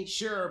many,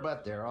 sure,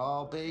 but they're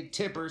all big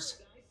tippers.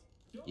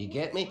 You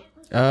get me?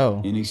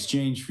 Oh. In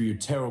exchange for your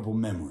terrible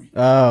memory.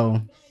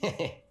 Oh.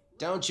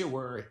 Don't you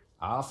worry.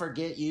 I'll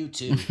forget you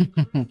too.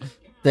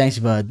 Thanks,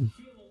 bud.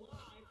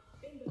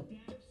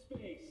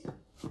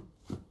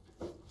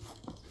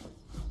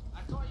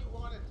 I thought you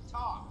wanted to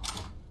talk.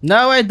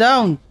 No, I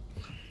don't.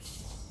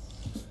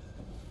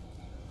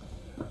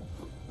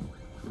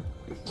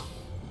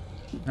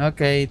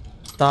 Okay,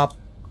 top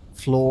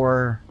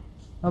floor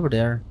over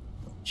there.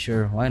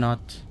 Sure, why not?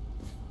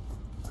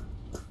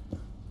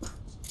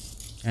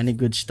 Any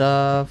good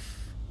stuff?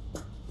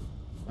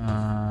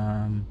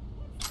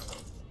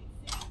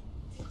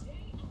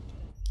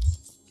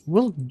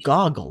 Will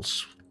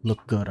goggles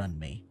look good on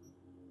me?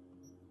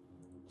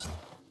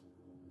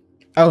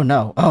 Oh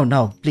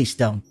no, please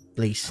don't.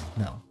 Please,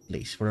 no,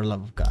 please, for the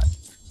love of God.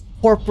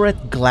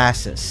 Corporate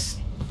glasses.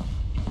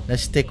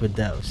 Let's stick with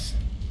those.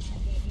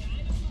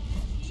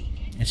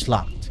 It's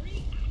locked.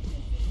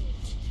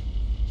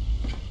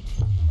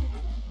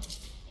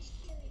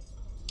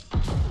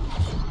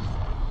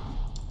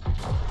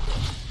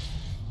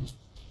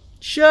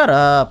 Shut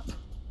up.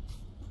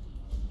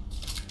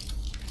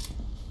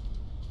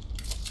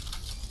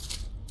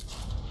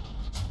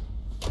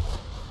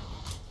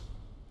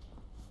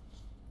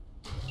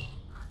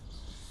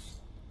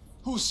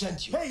 Who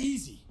sent you? Hey,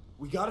 easy.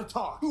 We gotta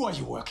talk. Who are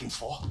you working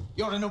for?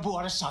 Yorinobu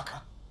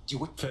Arasaka? Do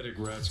you... Fetid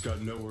rat's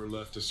got nowhere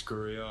left to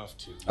scurry off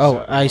to. Oh,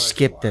 Sacrifice I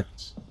skipped it.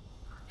 lines.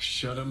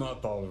 Shut him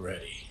up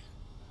already.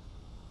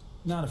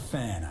 Not a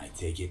fan, I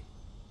take it.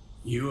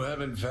 You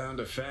haven't found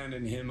a fan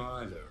in him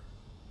either.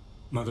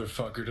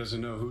 Motherfucker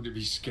doesn't know who to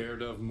be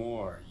scared of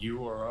more, you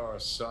or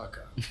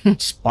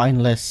Arasaka.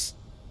 Spineless.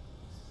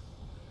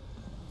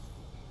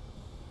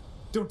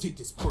 Don't take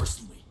this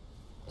personally.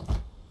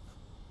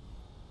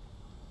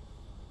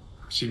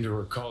 Seem to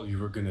recall you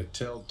were gonna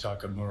tell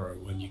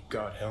Takamura when you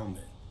got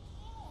Helmet.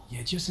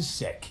 Yeah, just a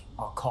sec.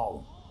 I'll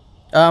call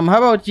him. How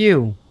about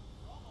you?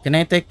 Can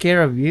I take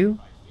care of you?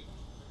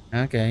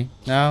 Okay.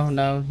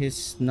 No,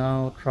 he's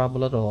no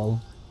trouble at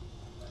all.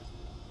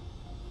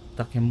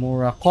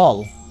 Takamura,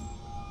 call.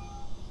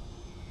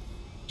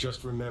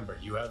 Just remember,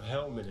 you have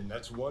Helmet and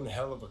that's one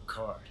hell of a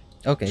card.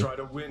 Okay. Try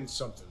to win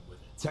something with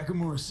it.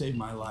 Takamura saved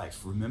my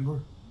life, remember?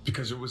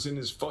 Because it was in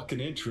his fucking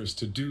interest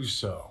to do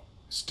so.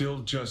 Still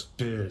just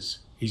biz.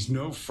 He's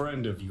no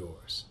friend of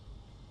yours.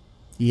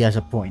 He has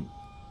a point.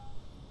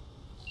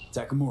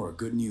 Takamura,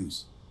 good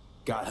news.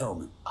 Got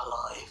Hellman.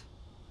 Alive.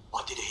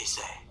 What did he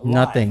say?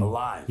 Nothing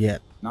Alive.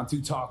 yet. Not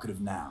too talkative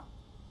now.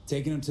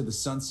 Taking him to the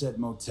Sunset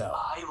Motel.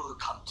 I will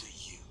come to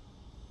you.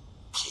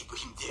 Keep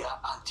him there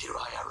until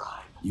I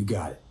arrive. You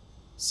got it.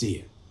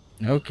 See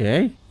ya.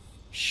 Okay.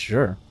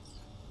 Sure.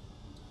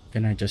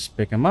 Can I just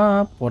pick him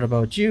up? What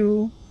about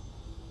you?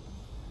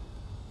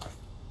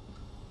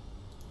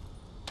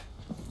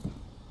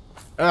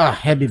 Ah,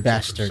 heavy Take him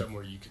bastard.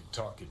 somewhere you can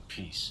talk in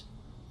peace.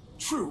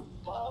 True.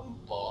 Bum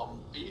bum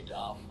be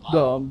dum.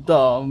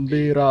 Dum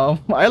be dum.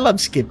 I love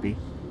Skippy.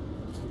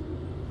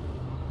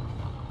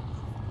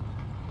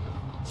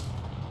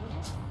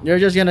 You're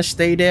just gonna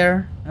stay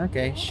there?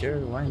 Okay, sure,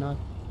 why not?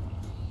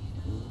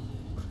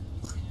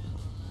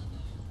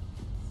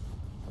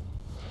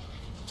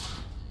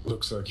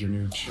 Looks like your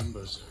new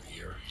Chimbas are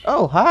here.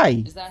 Oh,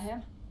 hi. Is that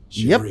him?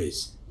 Sure Yep.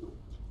 is.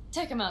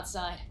 Take him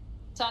outside.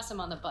 Toss him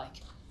on the bike.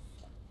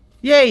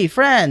 Yay,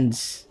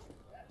 friends.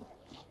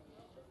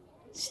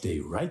 Stay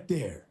right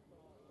there.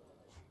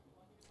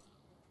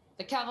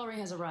 The cavalry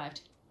has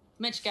arrived.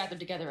 Mitch gathered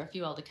together a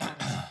few old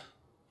accounts.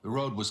 The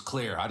road was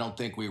clear. I don't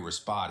think we were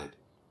spotted.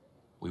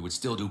 We would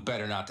still do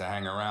better not to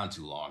hang around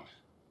too long.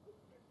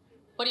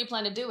 What do you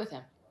plan to do with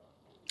him?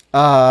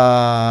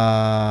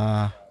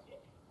 The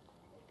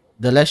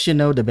less you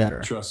know, the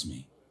better. Trust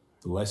me,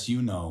 the less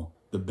you know,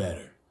 the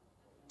better.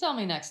 Tell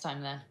me next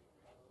time then.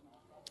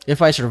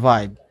 If I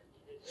survive.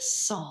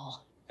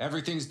 Saul.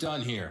 Everything's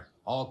done here.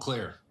 All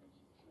clear.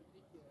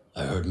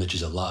 I heard Mitch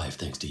is alive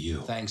thanks to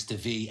you. Thanks to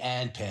V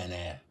and Pan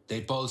Am.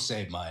 They both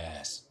saved my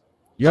ass.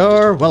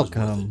 You're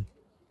welcome.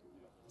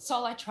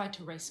 Saul, I tried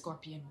to raise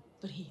Scorpion,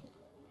 but he...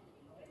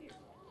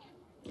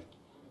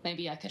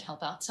 Maybe I could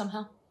help out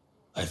somehow?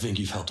 I think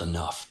you've helped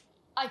enough.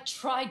 I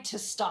tried to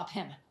stop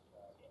him.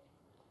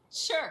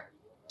 Sure,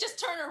 just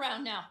turn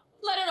around now.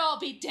 Let it all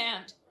be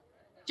damned.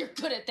 You're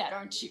good at that,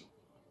 aren't you?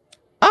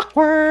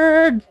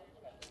 Awkward!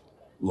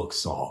 Look,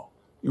 Saul,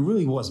 it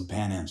really wasn't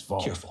Pan Am's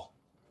fault. Careful.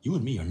 You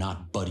and me are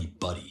not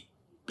buddy-buddy.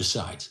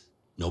 Besides,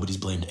 nobody's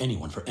blamed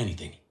anyone for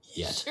anything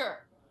yet.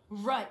 Sure,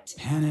 right.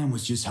 Pan Am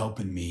was just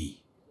helping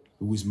me.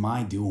 It was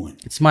my doing.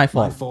 It's my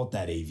fault. My fault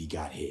that AV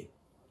got hit.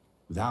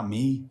 Without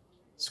me,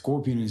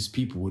 Scorpion and his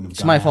people wouldn't have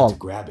It's my gone out fault. to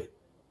grab it.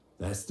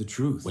 That's the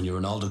truth. When you're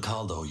an Aldo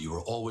Caldo, you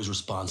are always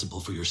responsible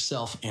for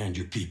yourself and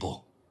your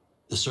people.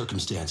 The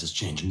circumstances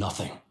change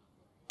nothing.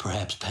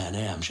 Perhaps Pan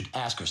Am should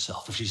ask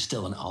herself if she's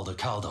still an Aldo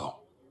Caldo.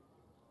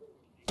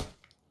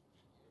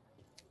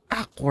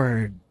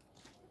 Awkward.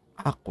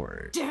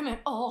 Awkward. Damn it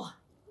all.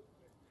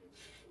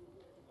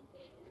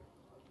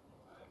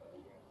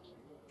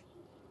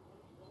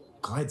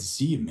 Glad to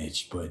see you,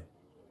 Mitch, but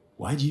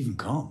why'd you even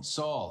come?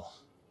 Saul,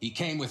 he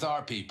came with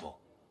our people.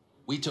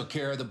 We took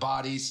care of the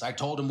bodies. I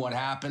told him what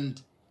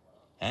happened.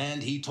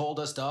 And he told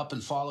us to up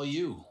and follow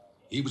you.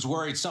 He was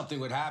worried something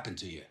would happen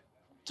to you.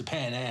 To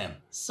Pan Am.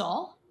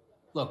 Saul?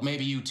 Look,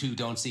 maybe you two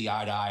don't see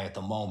eye to eye at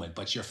the moment,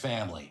 but you're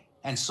family.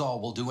 And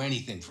Saul will do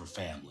anything for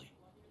family.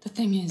 The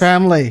thing is...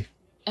 Family.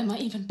 Am I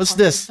even What's part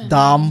of this, the family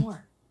Dom?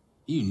 anymore?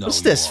 You know What's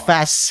you this? are.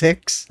 Fast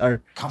 6?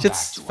 Or Come it's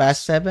back to Fast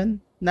us.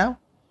 7 now?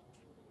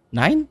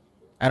 9?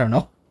 I don't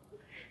know.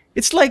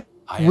 It's like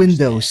I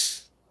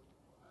Windows.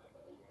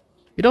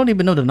 You don't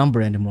even know the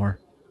number anymore.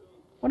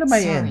 What am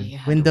I Sorry in? you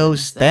had to Windows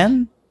witness that.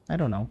 10? I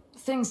don't know.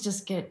 Things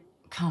just get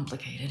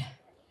complicated.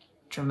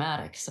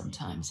 Dramatic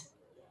sometimes.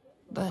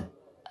 But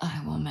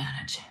I will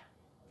manage.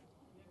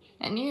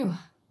 And you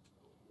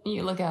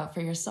look out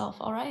for yourself,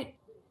 all right?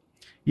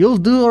 You'll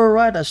do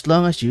alright as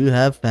long as you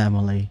have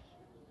family.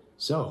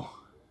 So,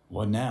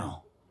 what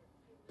now?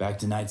 Back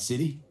to Night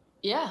City?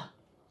 Yeah.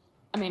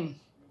 I mean,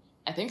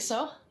 I think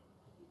so.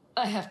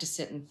 I have to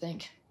sit and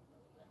think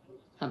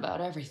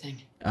about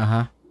everything.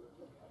 Uh-huh.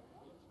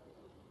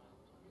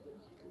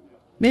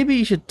 Maybe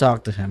you should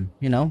talk to him,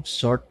 you know,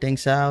 sort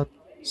things out.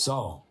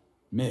 Saul,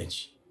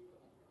 Mitch,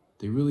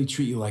 they really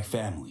treat you like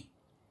family.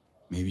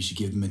 Maybe you should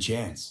give them a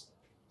chance.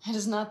 It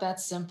is not that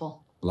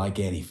simple. Like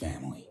any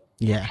family.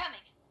 Yeah. Coming.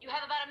 You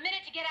have about a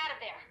minute to get out of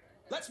there.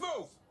 Let's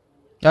move!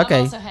 I'm Okay.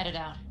 also headed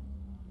out.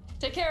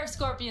 Take care of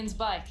Scorpion's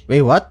bike.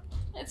 Wait, what?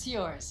 It's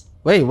yours.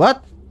 Wait,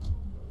 what?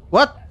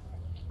 What?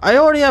 I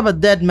already have a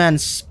dead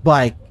man's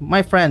bike.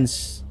 My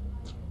friend's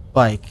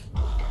bike.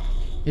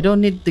 You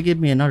don't need to give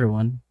me another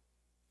one.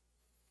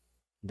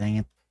 Dang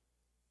it.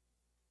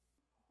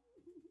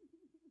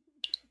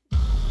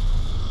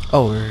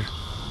 Oh,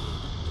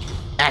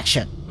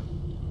 action.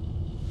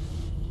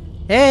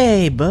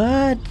 Hey,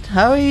 bud.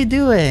 How are you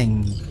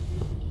doing?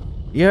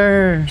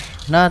 You're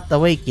not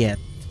awake yet.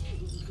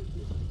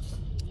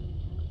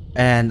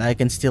 And I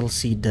can still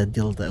see the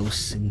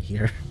dildos in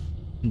here.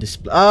 In this.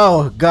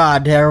 Oh,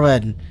 God,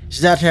 heroin.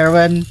 Is that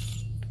heroin?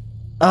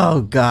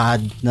 Oh,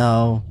 God,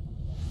 no.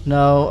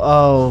 No,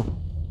 oh.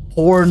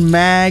 Porn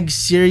mag?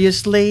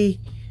 Seriously?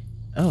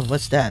 Oh,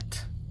 what's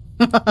that?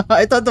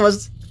 I thought that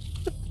was...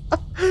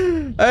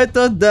 I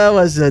thought that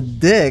was a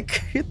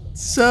dick.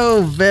 It's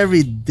so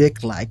very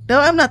dick-like. No,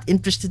 I'm not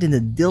interested in the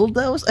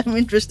dildos. I'm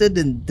interested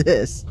in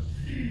this.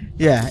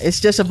 Yeah, it's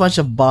just a bunch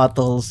of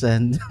bottles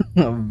and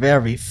a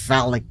very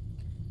phallic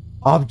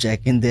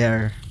object in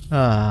there.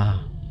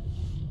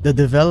 The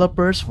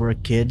developers were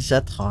kids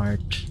at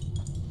heart.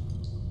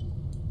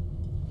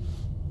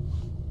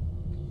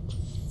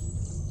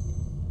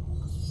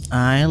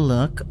 I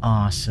look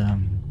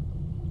awesome.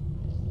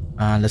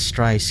 Let's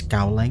try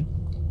scowling.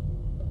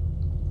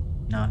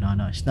 No,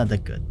 it's not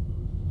that good.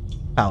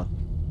 Pout.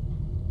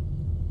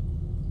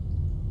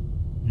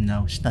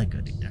 No, it's not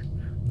good either.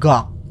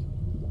 Gawk.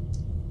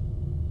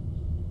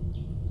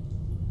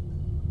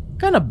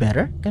 Kinda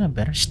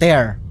better.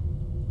 Stare.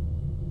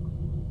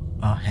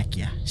 Oh, heck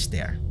yeah.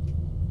 Stare.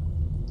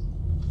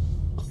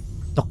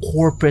 The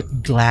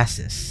corporate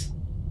glasses.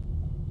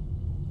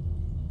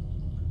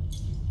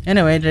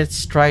 Anyway,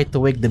 let's try to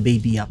wake the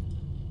baby up.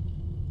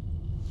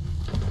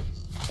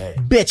 Hey,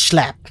 Bitch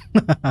slap.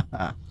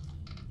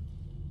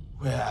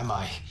 Where am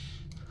I?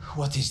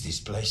 What is this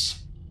place?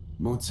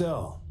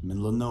 motel,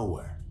 middle of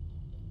nowhere.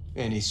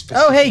 Any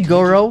specific Oh, hey, reason?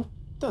 Goro.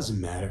 Doesn't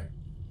matter.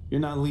 You're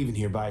not leaving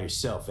here by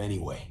yourself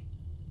anyway.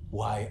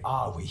 Why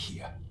are we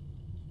here?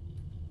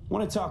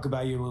 Want to talk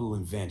about your little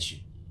invention?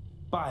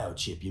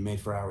 Biochip you made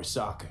for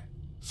Arasaka.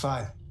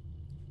 Fine.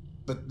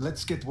 But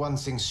let's get one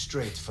thing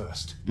straight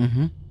first.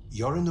 Mm-hmm.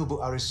 Yorinobu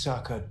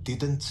Arasaka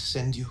didn't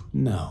send you?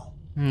 No.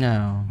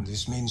 No.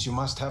 This means you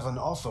must have an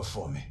offer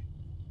for me.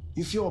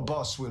 If your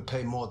boss will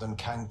pay more than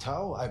Kang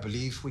Tao, I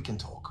believe we can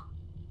talk.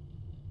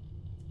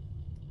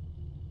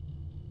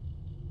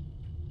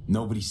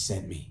 Nobody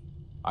sent me.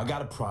 I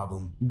got a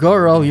problem.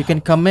 Goro, you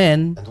can come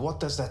in. And what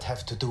does that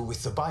have to do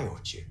with the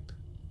biochip?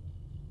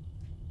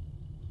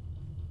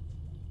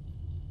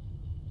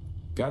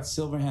 Got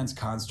Silverhand's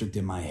construct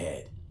in my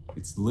head.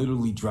 It's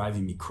literally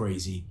driving me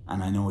crazy,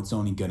 and I know it's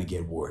only gonna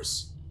get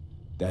worse.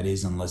 That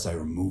is, unless I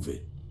remove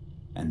it.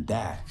 And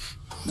that,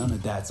 none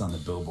of that's on the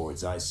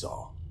billboards I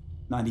saw.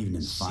 Not even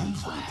in the fine print.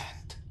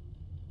 Silverhand.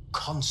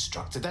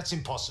 Construct, that's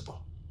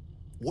impossible.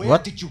 Where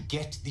What? did you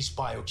get this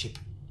biochip?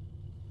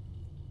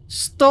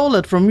 Stole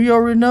it from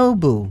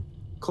Yorinobu.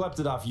 Klept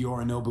it off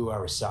Yorinobu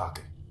Arasaka.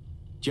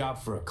 Job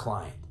for a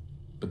client.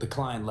 But the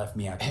client left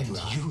me out to And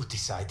dry. you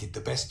decided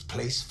the best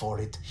place for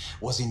it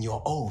was in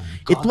your own.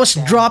 It was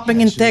goddamn dropping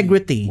head.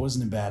 integrity.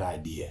 Wasn't a bad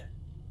idea.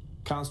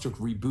 Construct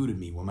rebooted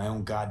me when my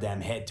own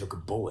goddamn head took a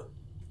bullet.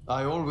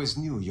 I always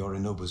knew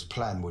Yorinobu's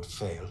plan would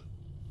fail.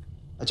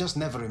 I just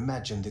never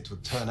imagined it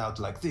would turn out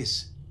like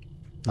this.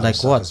 Like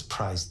Arasaka's what?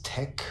 prized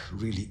tech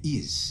really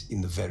is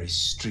in the very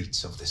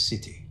streets of the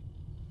city.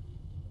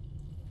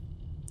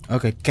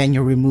 Okay, can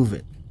you remove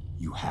it?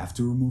 You have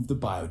to remove the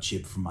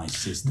biochip from my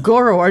system.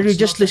 Goro, are you It's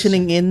just not that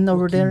listening in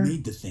over Look, there? You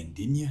made the thing,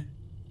 didn't you?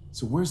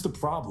 So where's the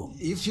problem?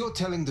 If you're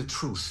telling the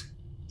truth,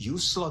 you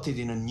slotted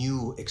in a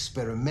new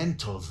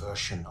experimental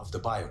version of the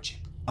biochip.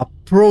 A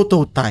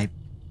prototype.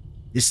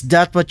 Is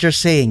that what you're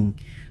saying?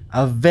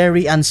 A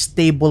very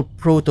unstable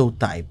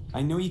prototype.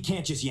 I know you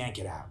can't just yank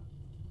it out.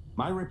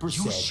 My Ripper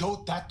You said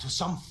showed that to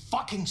some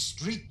fucking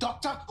street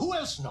doctor? Who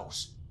else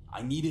knows?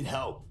 I needed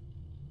help.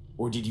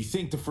 Or did you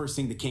think the first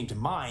thing that came to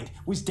mind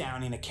was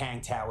down in a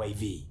Kang Tao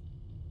AV?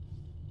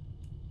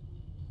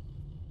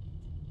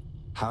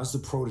 How's the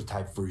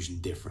prototype version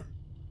different?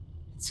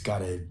 It's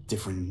got a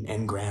different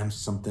engram,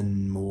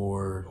 something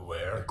more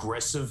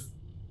aggressive.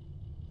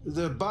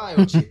 The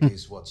biochip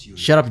is what's unique.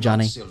 Shut up, not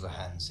Johnny.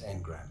 Silverhand's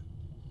engram.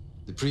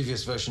 The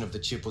previous version of the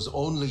chip was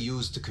only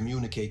used to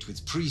communicate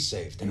with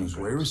pre-saved And it was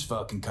engrams. rare as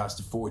fuck and cost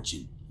a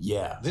fortune.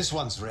 Yeah. This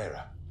one's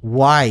rarer.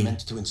 Why?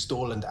 Meant to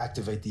install and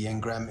activate the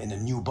engram in a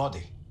new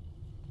body.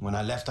 When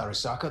I left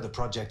Arasaka, the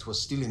project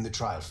was still in the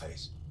trial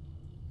phase.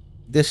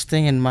 This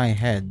thing in my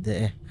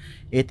head,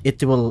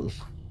 it will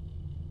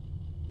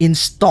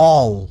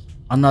install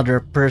another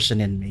person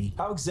in me.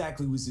 How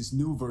exactly was this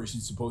new version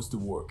supposed to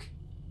work?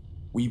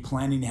 Were you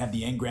planning to have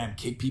the engram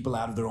kick people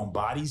out of their own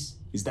bodies?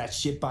 Is that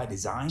shit by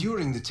design?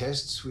 During the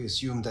tests, we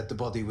assumed that the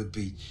body would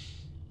be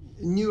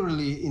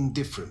neurally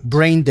indifferent.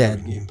 Brain dead.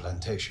 During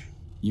implantation.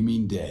 You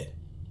mean dead?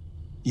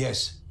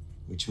 Yes,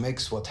 which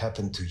makes what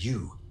happened to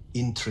you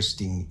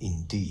interesting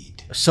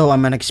indeed. So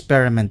I'm an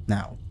experiment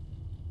now.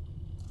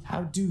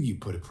 How do you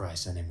put a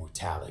price on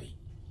immortality?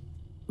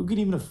 Who could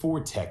even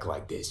afford tech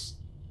like this?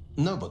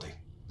 Nobody.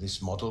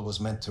 This model was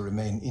meant to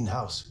remain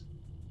in-house.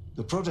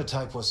 The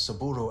prototype was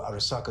Saburo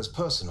Arasaka's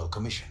personal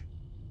commission.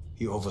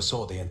 He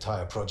oversaw the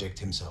entire project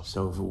himself.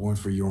 So if it weren't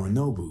for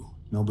Yorinobu,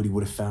 nobody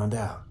would have found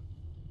out.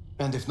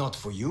 And if not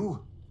for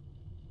you,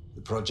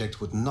 the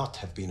project would not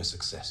have been a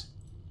success.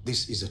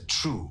 This is a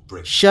true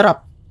breakthrough. Shut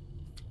up.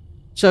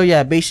 So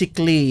yeah,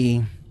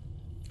 basically,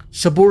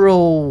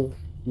 Saburo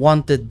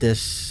wanted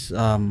this,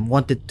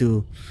 wanted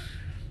to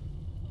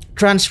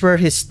transfer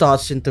his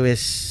thoughts into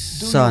his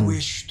son. Do you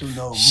wish to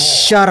know more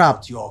Shut up.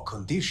 about your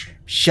condition?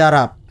 Shut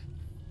up.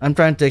 I'm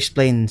trying to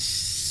explain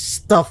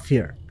stuff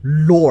here.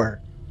 Lore.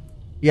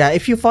 Yeah,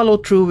 if you follow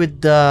through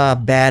with the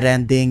bad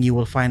ending, you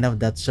will find out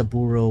that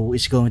Saburo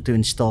is going to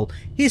install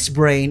his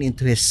brain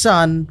into his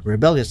son,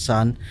 rebellious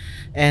son,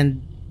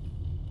 and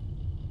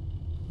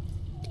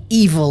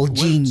evil Well,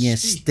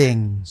 genius speak.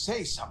 thing.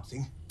 Say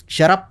something.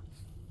 Shut up.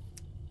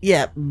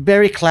 Yeah,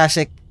 very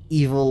classic,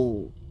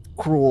 evil,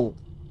 cruel,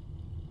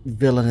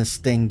 villainous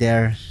thing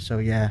there. So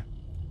yeah,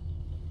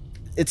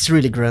 it's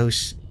really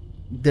gross.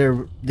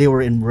 They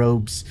were in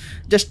robes.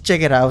 Just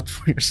check it out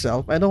for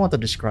yourself. I don't want to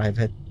describe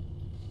it.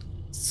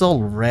 It's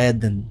all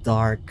red and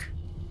dark.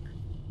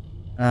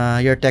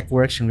 Your tech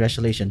works.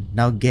 Congratulations.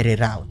 Now get it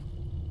out.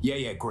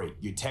 Yeah, great.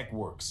 Your tech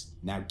works.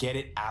 Now get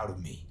it out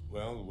of me.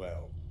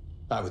 Well,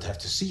 I would have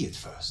to see it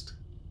first.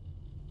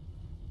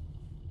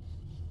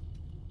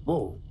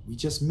 Whoa, we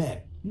just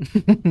met.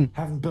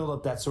 Haven't built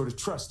up that sort of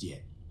trust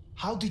yet.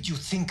 How did you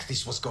think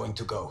this was going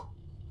to go?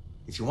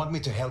 If you want me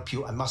to help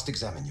you, I must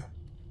examine you.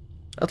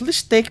 At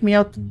least take me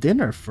out to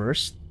dinner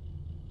first.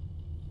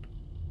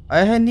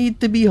 I need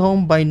to be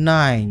home by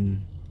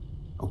 9.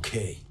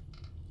 Okay.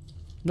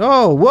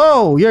 Oh,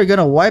 whoa! You're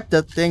gonna wipe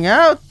that thing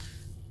out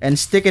and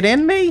stick it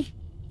in me?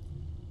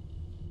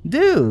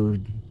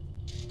 Dude.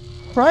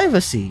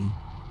 Privacy.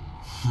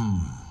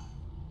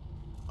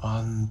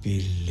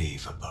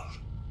 Unbelievable.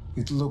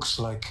 It looks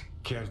like...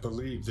 Can't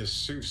believe this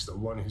suit's the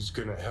one who's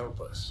gonna help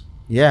us.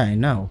 Yeah, I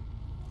know.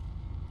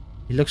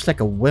 He looks like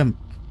a wimp.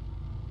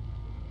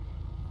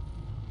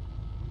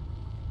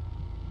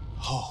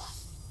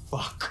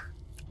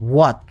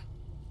 What?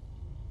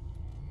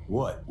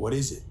 What? What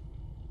is it?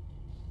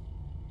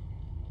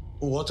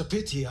 What a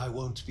pity I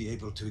won't be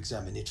able to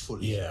examine it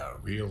fully. Yeah,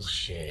 real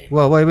shame.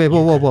 Whoa, wait, whoa, You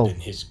whoa, could've whoa. been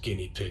his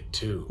guinea pig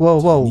too. Whoa,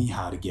 Tell whoa. me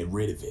how to get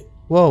rid of it.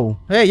 Whoa.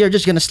 Hey, you're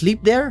just gonna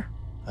sleep there?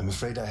 I'm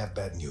afraid I have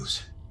bad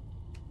news.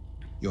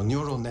 Your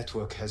neural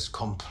network has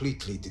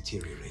completely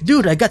deteriorated.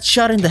 Dude, I got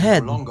shot in the Can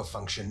head. no longer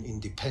function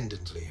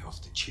independently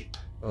of the chip.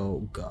 Oh,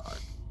 God.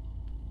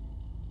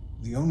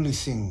 The only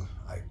thing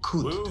I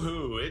could do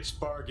Woohoo, it's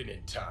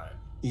bargaining time.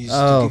 is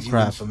Oh, to give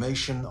crap. you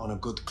information on a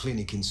good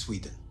clinic in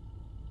Sweden.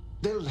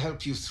 They'll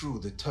help you through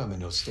the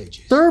terminal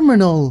stages.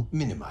 Terminal.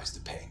 Minimize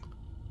the pain.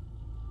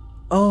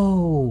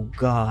 Oh,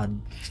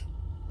 God.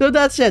 So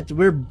that's it.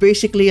 We're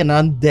basically an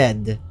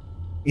undead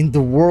in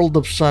the world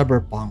of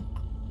Cyberpunk.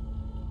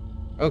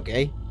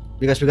 Okay.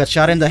 Because we got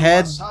shot in the You are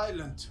head.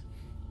 silent.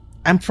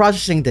 I'm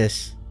processing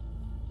this.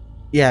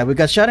 Yeah, we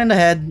got shot in the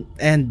head,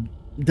 and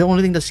the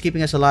only thing that's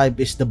keeping us alive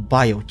is the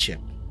biochip.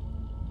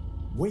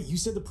 Wait, you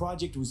said the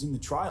project was in the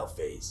trial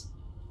phase.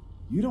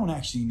 You don't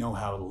actually know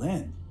how it'll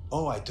end.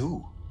 Oh, I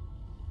do.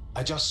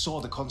 I just saw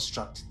the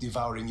construct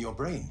devouring your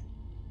brain.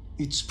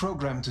 It's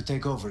programmed to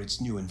take over its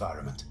new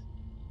environment.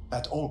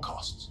 At all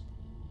costs.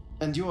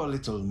 And your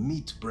little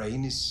meat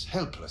brain is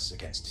helpless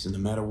against So it. no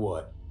matter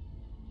what,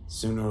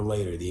 sooner or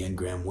later the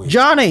engram wins.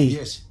 Johnny!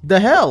 Yes. The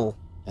hell?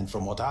 And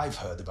from what I've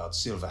heard about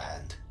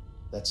Silverhand,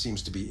 that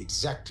seems to be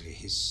exactly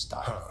his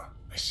style. Huh.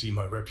 I see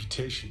my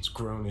reputation's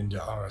grown into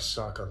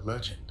Arasaka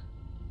legend.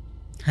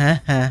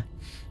 Haha.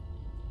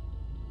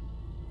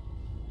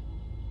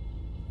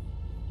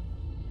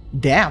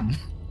 Damn.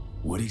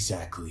 What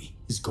exactly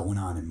is going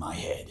on in my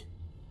head?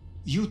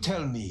 You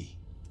tell me,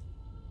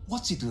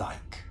 what's it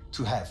like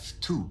to have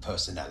two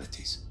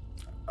personalities?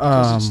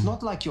 Because it's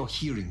not like you're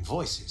hearing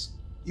voices.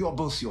 You are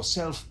both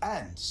yourself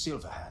and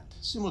Silverhand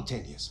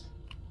simultaneously.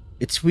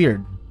 It's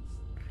weird.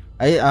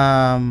 I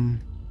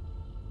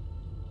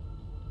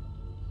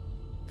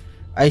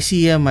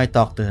see him, I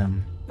talk to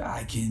him.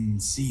 I can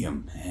see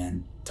him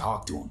and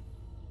talk to him.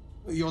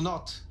 You're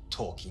not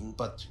talking,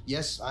 but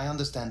yes, I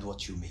understand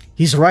what you mean.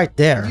 He's right Have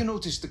there. you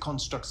noticed the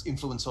construct's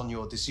influence on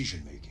your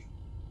decision making?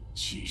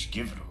 Sheesh,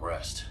 give it a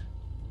rest.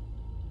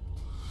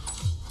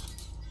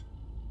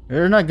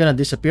 You're not gonna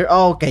disappear.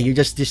 Oh, okay, you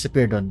just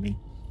disappeared on me.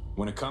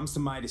 When it comes to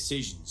my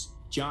decisions,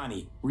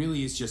 Johnny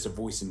really is just a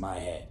voice in my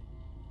head.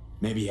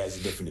 Maybe he has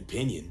a different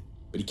opinion,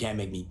 but he can't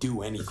make me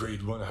do anything.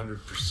 Agreed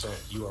 100%.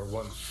 You are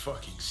one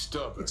fucking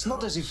stubborn. It's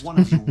not as if one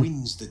of you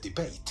wins the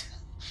debate.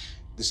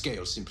 The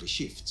scale simply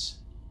shifts,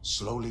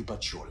 slowly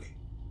but surely.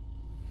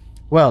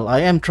 Well,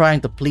 I am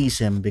trying to please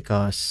him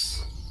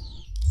because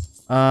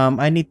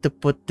I need to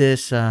put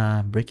this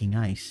breaking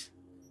ice.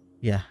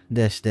 Yeah,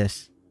 this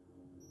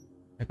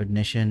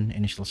recognition,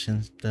 initial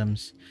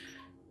symptoms.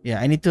 Yeah,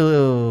 I need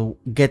to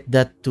get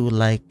that to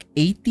like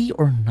 80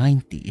 or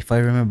 90 if I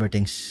remember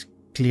things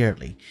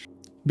clearly.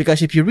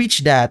 Because if you reach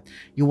that,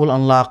 you will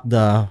unlock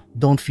the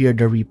Don't Fear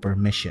the Reaper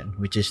mission,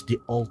 which is the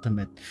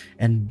ultimate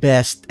and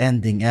best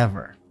ending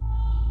ever.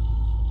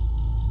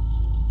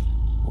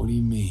 What do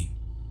you mean?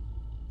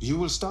 You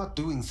will start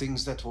doing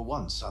things that were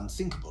once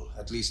unthinkable,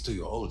 at least to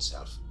your old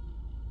self.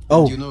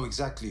 Oh. And you know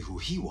exactly who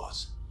he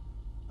was.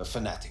 A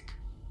fanatic.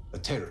 A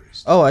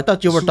terrorist. Oh, I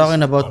thought you were talking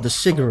Suicide about bomber. the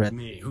cigarette.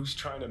 Me, who's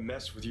trying to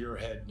mess with your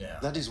head now?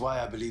 That is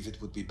why I believe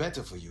it would be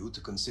better for you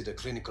to consider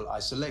clinical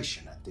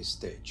isolation at this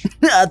stage.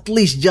 At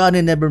least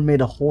Johnny never made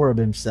a whore of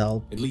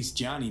himself. At least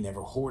Johnny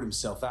never whored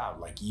himself out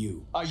like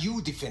you. Are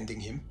you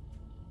defending him?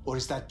 Or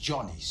is that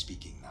Johnny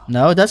speaking now?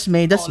 No, that's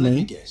me, that's Let me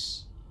me.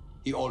 guess.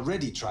 He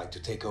already tried to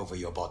take over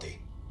your body.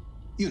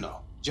 You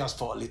know, just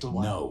for a little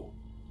while. No.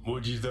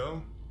 Would you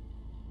though?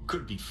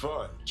 Could be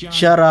fun.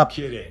 Shut up.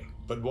 Kidding.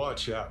 But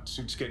watch out.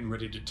 Suit's getting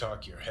ready to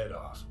talk your head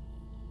off.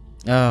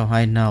 Oh,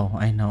 I know.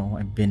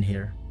 I've been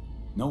here.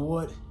 Know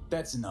what?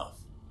 That's enough.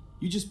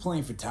 You just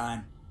playing for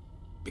time?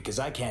 Because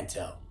I can't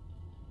tell.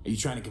 Are you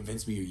trying to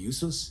convince me you're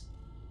useless?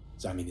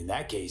 So I mean, in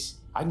that case,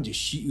 I can just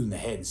shoot you in the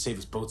head and save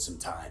us both some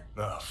time.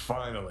 Oh,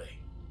 finally.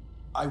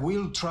 I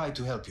will try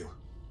to help you.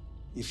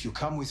 If you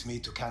come with me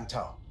to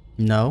Kangtao.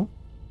 No?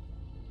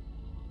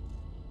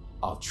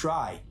 I'll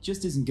try,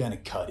 just isn't gonna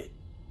cut it.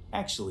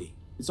 Actually,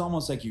 it's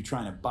almost like you're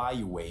trying to buy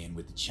your way in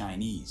with the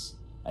Chinese,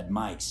 at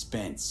my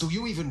expense. Do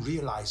you even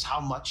realize how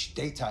much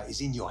data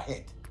is in your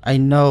head? I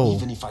know.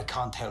 Even if I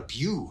can't help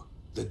you,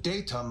 the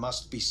data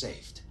must be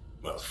saved.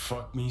 Well,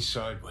 fuck me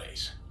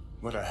sideways.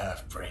 What a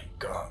half-brain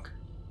gunk.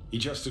 He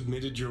just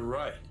admitted you're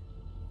right.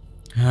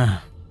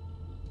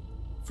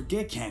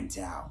 Forget Kang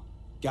Tao.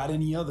 Got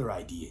any other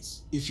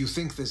ideas? If you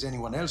think there's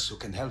anyone else who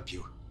can help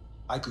you,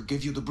 I could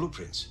give you the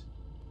blueprints.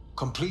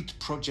 Complete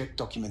project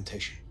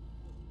documentation.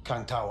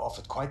 Kangtao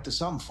offered quite the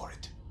sum for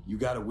it. You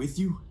got it with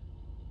you?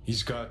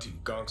 He's got to.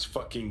 Gonk's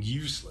fucking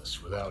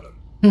useless without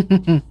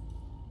him.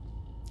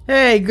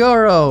 Hey,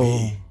 Goro!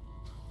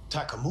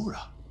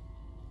 Takamura?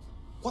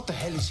 What the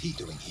hell is he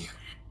doing here?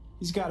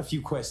 He's got a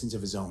few questions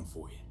of his own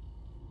for you.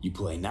 You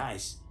play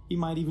nice, he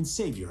might even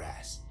save your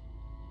ass.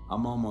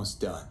 I'm almost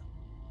done.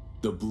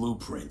 The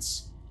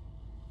blueprints.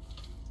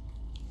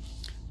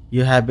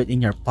 You have it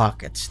in your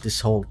pockets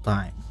this whole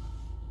time.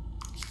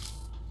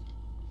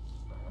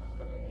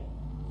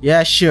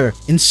 Yeah, sure.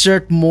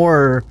 Insert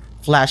more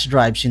flash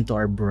drives into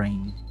our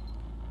brain.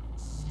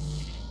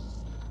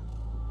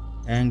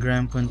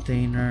 Engram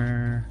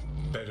container.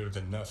 Better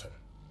than nothing.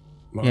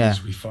 Long Yeah.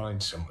 as we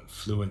find someone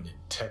fluent in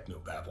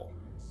technobabble.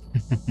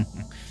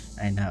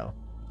 I know.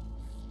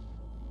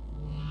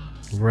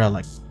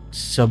 Relic.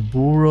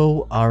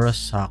 Saburo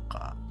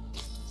Arasaka.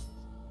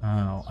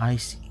 Oh, I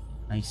see.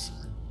 I see.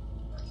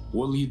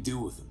 What'll you do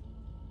with him?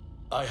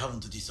 I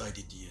haven't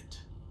decided yet.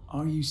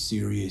 Are you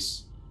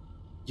serious?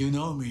 You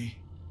know me.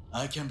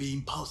 I can be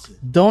impulsive.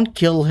 Don't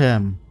kill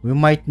him. We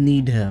might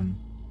need him.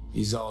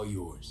 He's all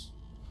yours.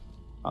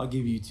 I'll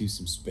give you two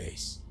some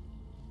space.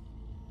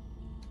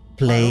 I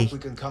Play. hope we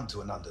can come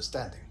to an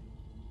understanding.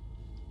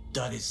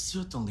 That is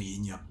certainly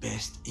in your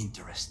best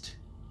interest.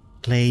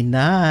 Play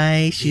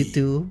nice, you Hey.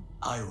 two.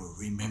 I will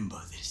remember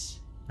this.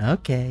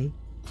 Okay.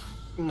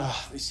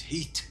 This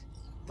heat.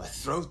 My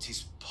throat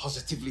is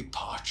positively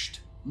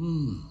parched.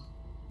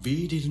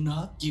 We did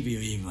not give you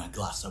even a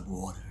glass of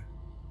water.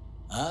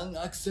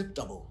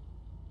 Unacceptable.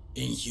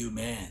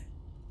 Inhumane.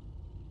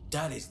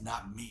 That is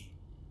not me.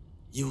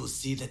 You will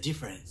see the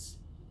difference.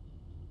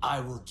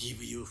 I will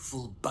give you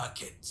full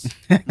buckets.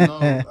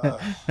 No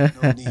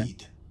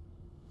need.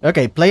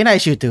 Okay, play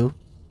nice, you two.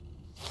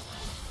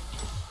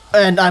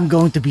 And I'm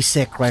going to be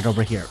sick right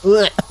over here.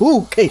 Ugh.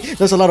 Okay,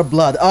 there's a lot of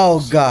blood.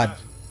 Oh god.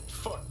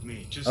 Fuck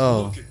me. Just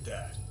Oh. look at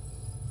that.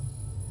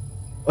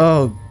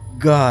 Oh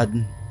god.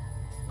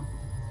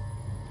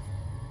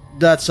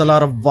 That's a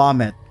lot of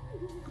vomit.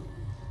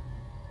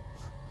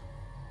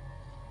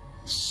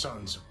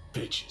 Sons of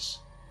bitches.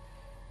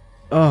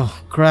 Oh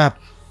crap.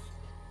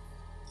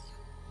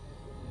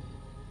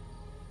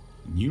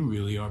 You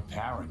really are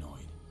paranoid.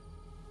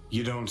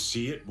 You don't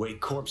see it? Way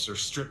corps are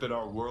stripping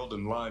our world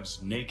and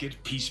lives naked,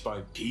 piece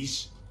by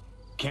piece?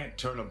 Can't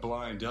turn a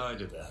blind eye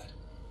to that.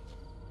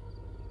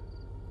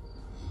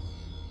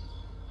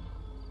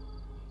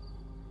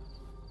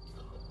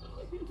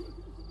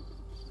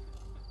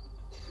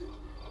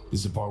 This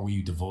is the part where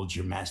you divulge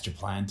your master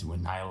plan to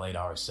annihilate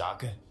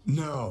Arasaka?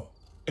 No.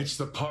 It's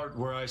the part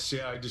where I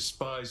say I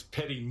despise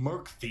petty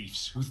merc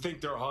thieves who think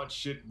they're hot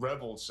shit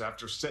rebels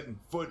after setting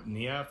foot in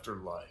the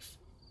afterlife.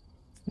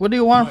 What do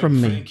you want Might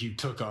from me? think you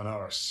took on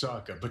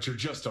Arasaka, but you're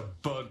just a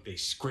bug they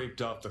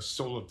scraped off the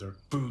sole of their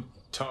boot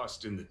and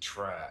tossed in the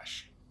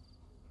trash.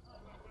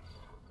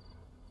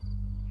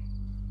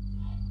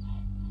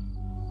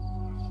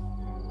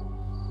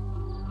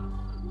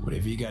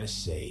 Whatever you gotta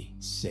say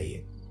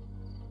it.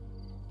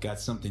 Got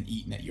something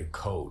eating at your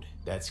code,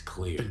 that's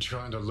clear. Been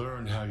trying to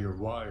learn how you're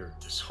wired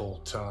this whole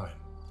time.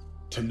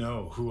 To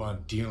know who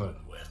I'm dealing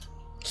with.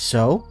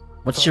 So,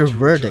 what's Thought your you were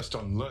verdict? just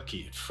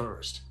unlucky at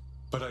first,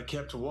 but I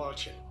kept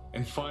watching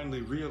and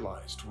finally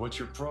realized what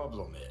your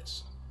problem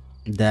is.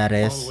 That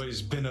is.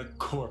 Always been a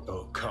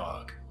corpo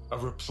cog, a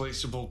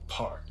replaceable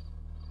part.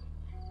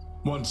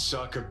 Once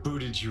Saka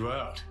booted you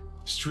out,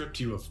 stripped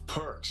you of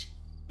perks,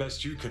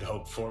 best you could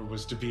hope for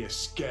was to be a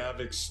scav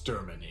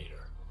exterminator.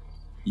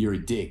 You're a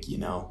dick, you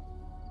know.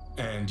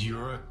 And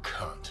you're a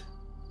cunt.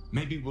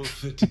 Maybe we'll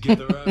fit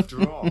together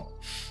after all.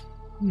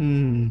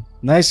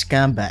 Nice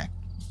comeback.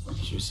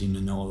 Sure seem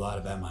to know a lot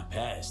about my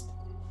past.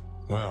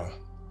 Well,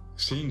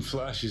 seen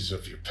flashes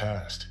of your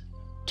past,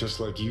 just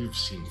like you've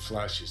seen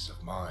flashes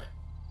of mine.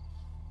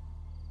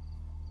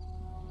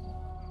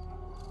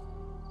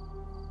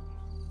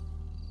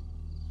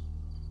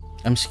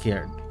 I'm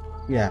scared.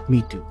 Yeah,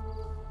 me too.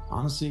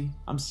 Honestly,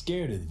 I'm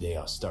scared of the day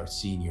I'll start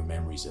seeing your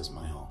memories as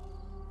my own.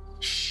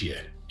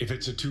 Shit. If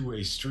it's a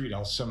two-way street,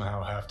 I'll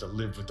somehow have to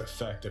live with the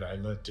fact that I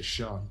let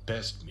Deshaun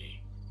best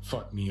me,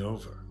 fuck me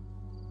over.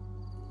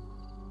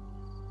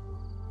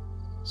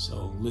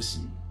 So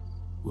listen,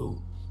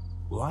 will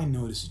I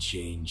notice a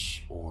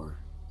change, or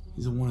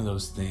is it one of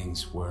those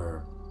things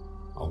where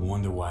I'll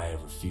wonder why I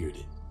ever feared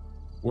it?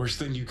 Worst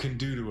thing you can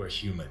do to a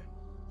human.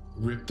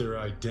 Rip their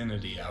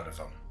identity out of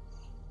them.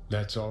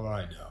 That's all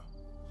I know.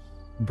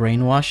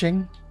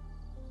 Brainwashing?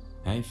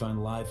 How you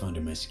find life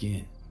under my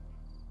skin?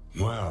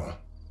 Well,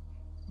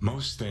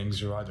 most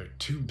things are either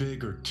too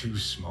big or too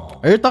small.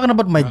 Are you talking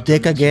about my Not to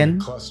dick mention again?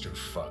 the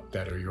clusterfuck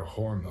that are your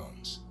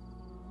hormones.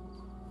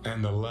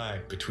 And the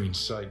lag between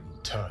sight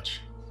and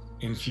touch.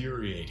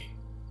 Infuriating.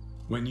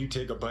 When you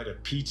take a bite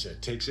of pizza,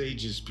 it takes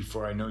ages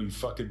before I know you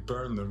fucking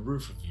burn the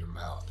roof of your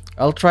mouth.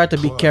 I'll try to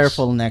be Plus,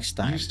 careful next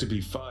time. Used to be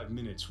 5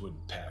 minutes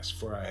wouldn't pass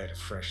before I had a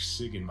fresh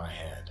cig in my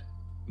hand.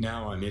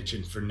 Now I'm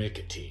itching for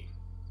nicotine.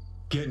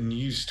 Getting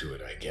used to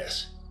it, I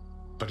guess.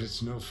 But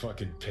it's no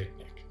fucking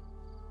picnic.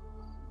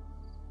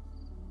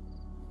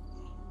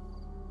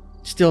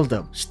 Still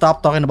though,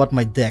 stop talking about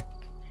my dick.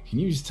 Can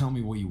you just tell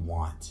me what you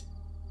want?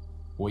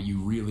 What you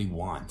really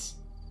want?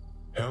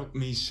 Help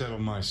me settle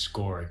my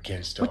score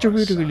against What you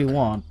really Arasaka.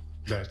 want.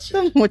 That's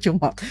Tell me it. what you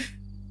want.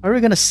 Are we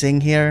gonna sing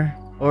here?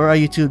 Or are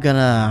you two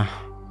gonna,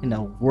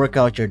 work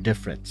out your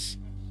difference?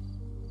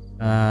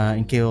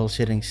 Incapable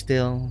sitting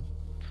still.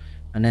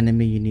 An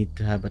enemy you need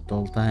to have at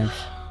all times.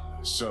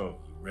 So,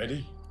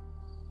 ready?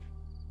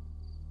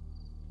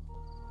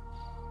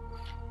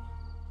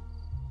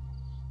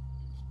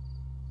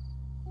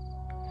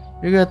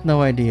 You got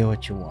no idea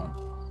what you want.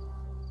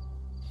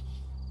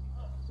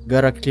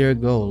 Got a clear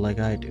goal like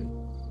I do.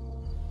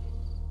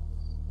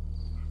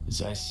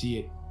 As I see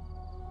it,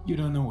 you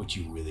don't know what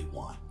you really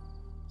want.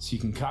 So you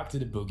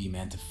concocted a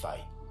boogeyman to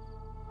fight.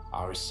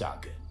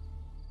 Arasaka.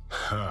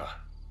 Huh.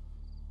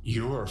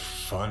 You're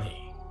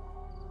funny.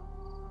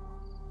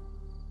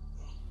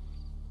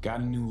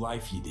 Got a new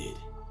life you did.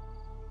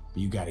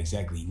 But you got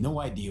exactly no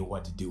idea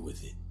what to do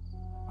with it.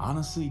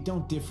 Honestly,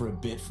 don't differ a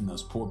bit from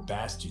those poor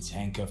bastards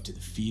handcuffed to the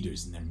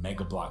feeders in their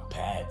Mega Block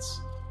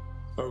pads.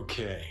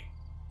 Okay.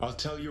 I'll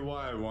tell you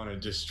why I want to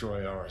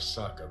destroy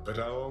Arasaka, but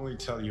I'll only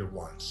tell you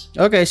once.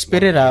 Okay,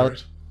 spit it Want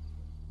to hear out.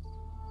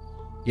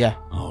 Yeah.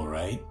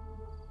 Alright.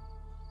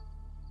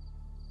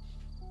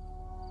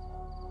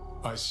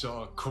 I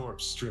saw a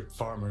corpse strip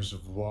farmers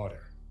of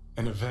water,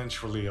 and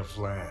eventually of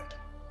land.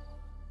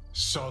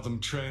 Saw them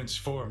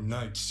transform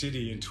Night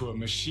City into a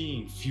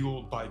machine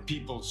fueled by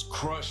people's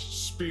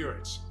crushed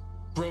spirits,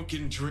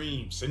 broken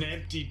dreams, and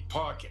emptied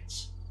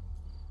pockets.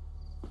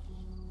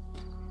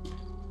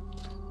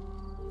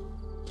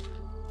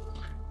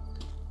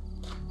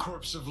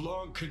 Corps have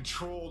long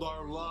controlled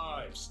our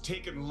lives,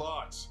 taken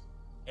lots,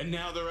 and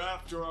now they're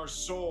after our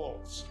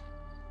souls.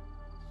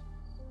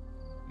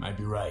 Might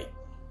be right.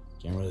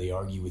 Can't really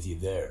argue with you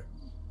there.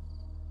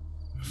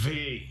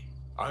 V,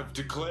 I've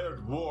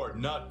declared war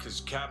not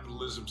because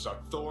capitalism's a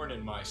thorn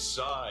in my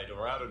side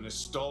or out of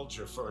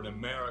nostalgia for an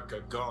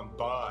America gone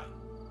by.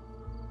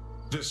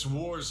 This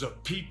war's a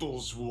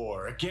people's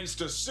war against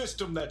a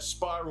system that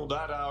spiraled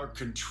out of our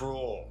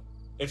control.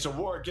 It's a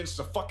war against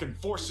the fucking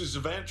forces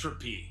of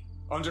entropy.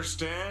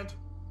 Understand?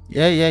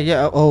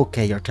 Yeah.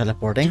 Okay, you're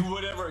teleporting. Do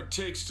whatever it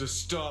takes to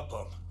stop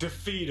them,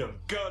 defeat them,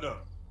 gut them.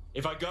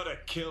 If I gotta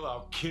kill,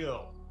 I'll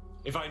kill.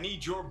 If I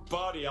need your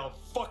body, I'll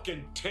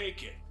fucking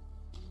take it.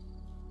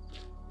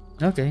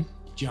 Okay.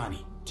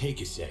 Johnny,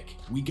 take a sec.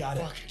 We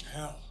gotta... Fucking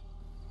hell.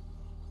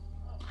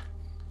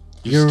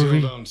 You You're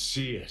still don't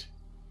see it,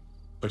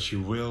 but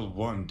you will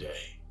one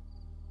day.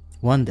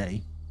 One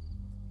day.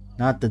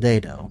 Not today,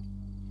 though.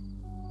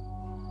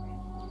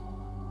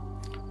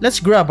 Let's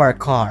grab our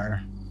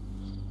car.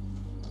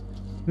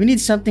 We need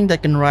something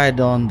that can ride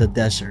on the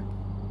desert.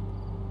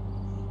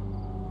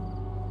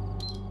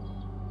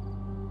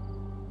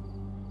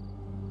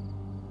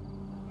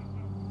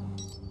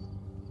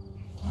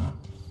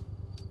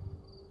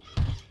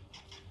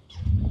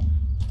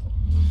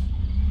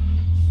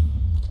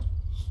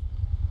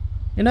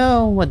 You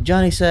know what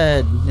Johnny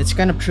said, it's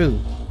kind of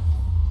true.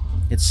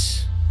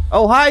 It's...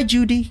 Oh, hi,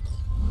 Judy.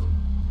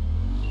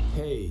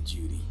 Hey,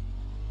 Judy.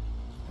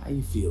 How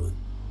you feeling?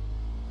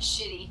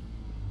 Shitty,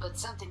 but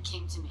something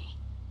came to me.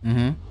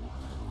 Mm-hmm.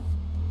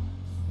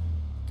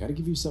 Gotta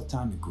give yourself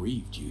time to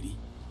grieve, Judy.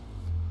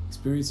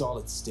 Experience all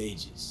its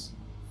stages.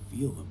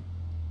 Feel them.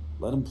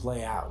 Let them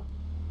play out.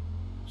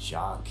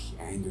 Shock,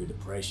 anger,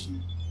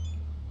 depression.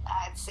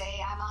 I'd say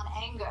I'm on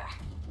anger.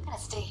 I'm gonna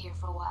stay here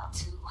for a while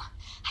too.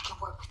 I can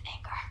work with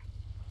anger.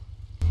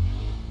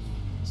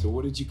 So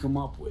what did you come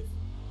up with?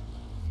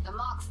 The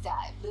Mox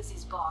died.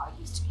 Lizzie's bar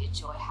used to be a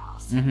joy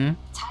house. Mm-hmm.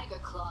 Tiger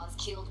Claws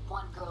killed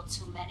one girl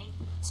too many,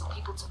 so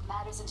people took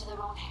matters into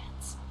their own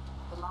hands.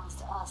 Belongs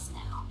to us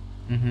now.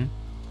 Mm-hmm.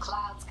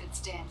 Clouds could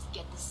stand to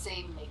get the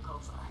same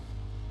makeover.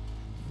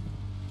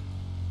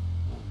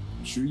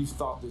 I'm sure you've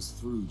thought this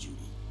through, Judy.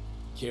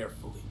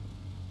 Carefully.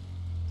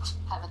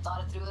 Haven't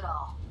thought it through at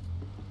all.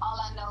 All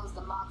I know is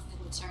the Mox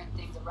didn't turn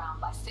things around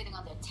by sitting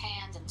on their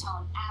tans and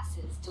toned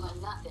asses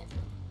doing nothing.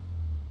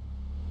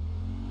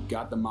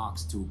 Got the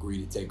Mox to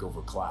agree to take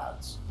over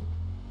Clouds.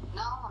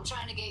 No, I'm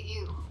trying to get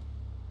you.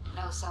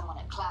 Know someone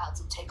at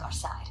Clouds will take our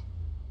side.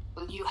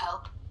 Will you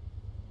help?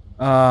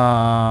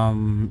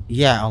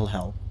 Yeah, I'll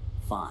help.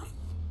 Fine.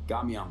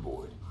 Got me on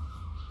board.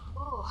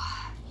 Ooh,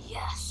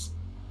 yes.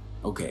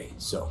 Okay,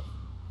 so,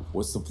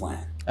 what's the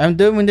plan? I'm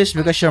doing this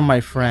because you're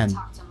my friend.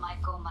 Talk to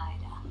Maiko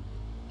Maeda.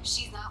 If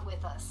she's not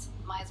with us,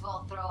 might as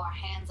well throw our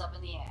hands up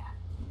in the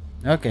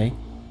air. Okay.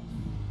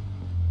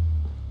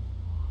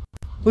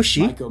 Who's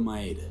she? Maiko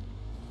Maeda.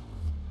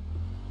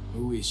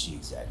 Who is she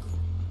exactly?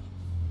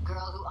 Girl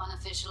who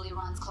unofficially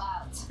runs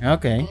Clouds.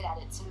 Okay. Good at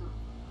it too.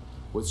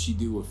 What's she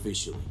do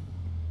officially?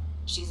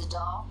 She's a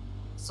doll,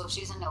 so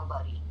she's a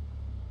nobody.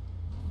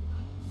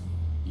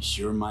 You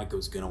sure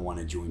Maiko's gonna want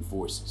to join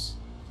forces?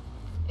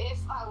 If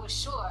I was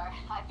sure,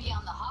 I'd be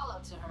on the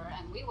hollow to her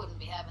and we wouldn't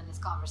be having this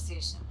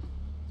conversation.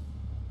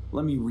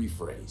 Let me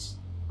rephrase.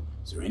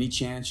 Is there any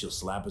chance she'll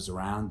slap us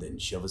around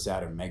and shove us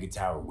out her mega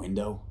tower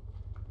window?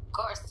 Of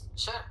course,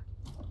 sure.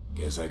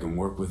 Guess I can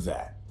work with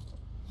that.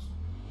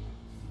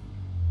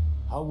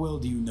 How well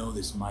do you know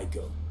this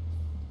Maiko?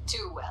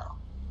 Too well.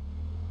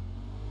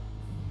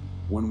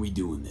 When we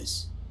doing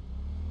this?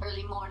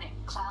 Early morning,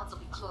 Clouds will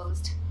be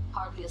closed.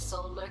 Hardly a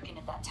soul lurking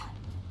at that time.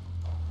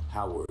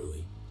 How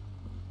early?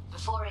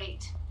 Before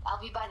 8,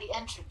 I'll be by the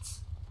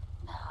entrance.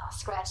 No,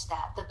 scratch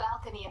that. The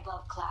balcony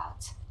above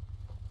Clouds.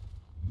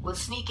 We'll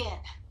sneak in.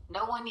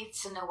 No one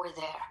needs to know we're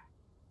there.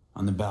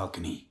 On the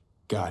balcony.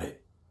 Got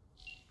it.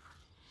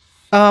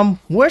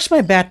 Where's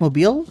my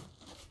Batmobile?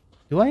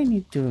 Do I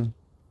need to...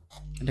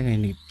 I think I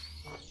need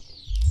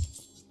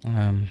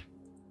um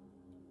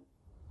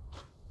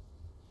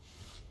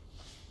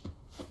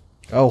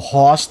oh,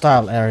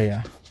 hostile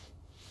area.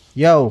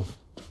 Yo,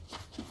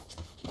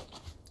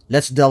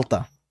 let's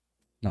Delta.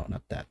 No,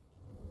 not that.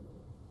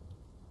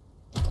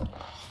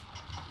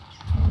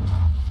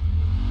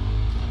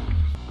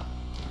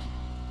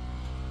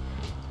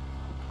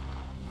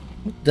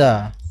 What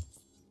the?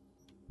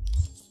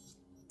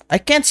 I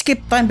can't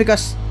skip time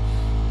because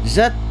is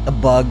that a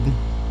bug?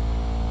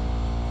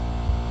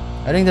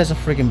 I think that's a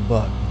freaking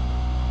bug.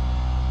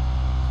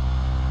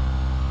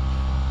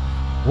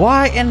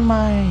 Why in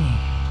my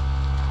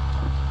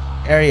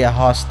area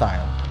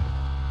hostile?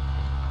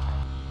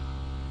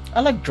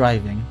 I like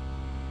driving.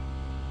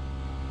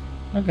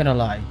 Not gonna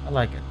lie, I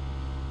like it.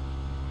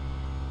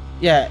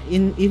 Yeah,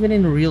 even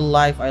in real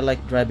life, I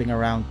like driving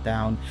around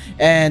town,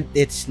 and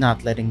it's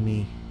not letting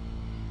me.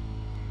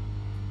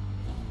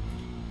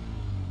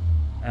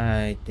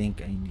 I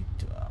think I need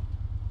to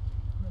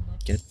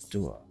get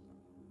to.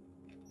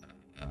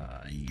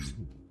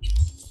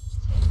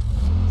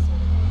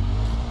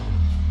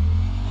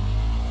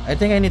 I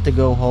think I need to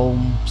go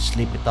home,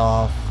 sleep it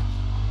off.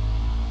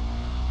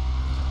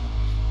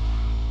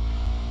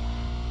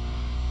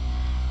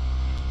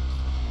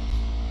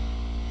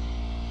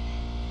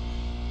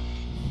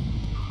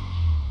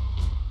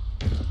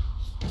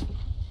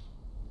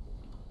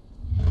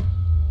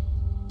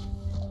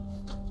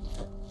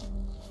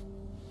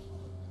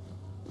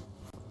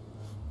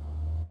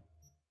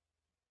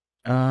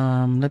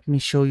 Let me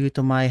show you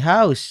to my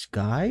house,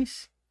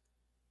 guys.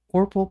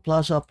 Corpo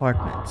Plaza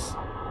Apartments.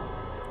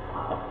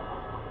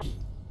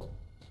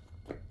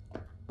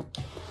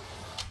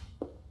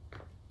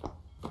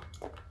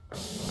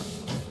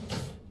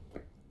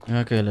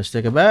 Okay, let's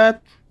take a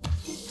bath.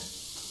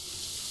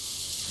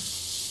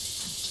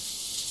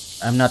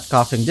 I'm not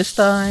coughing this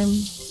time.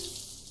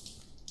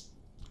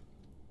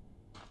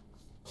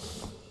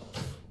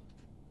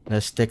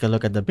 Let's take a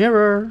look at the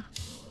mirror.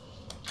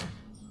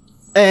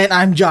 And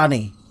I'm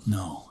Johnny.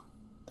 No,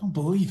 don't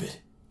believe it.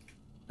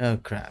 Oh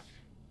crap.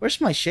 Where's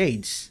my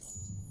shades?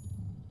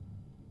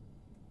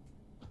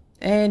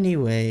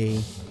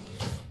 Anyway.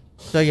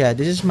 So yeah,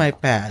 this is my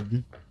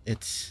pad.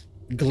 It's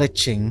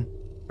glitching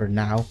for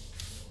now.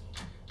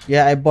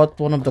 Yeah, I bought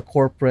one of the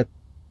corporate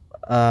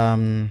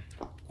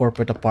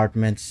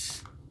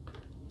apartments.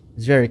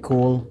 It's very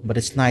cool, but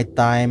it's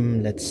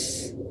nighttime.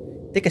 Let's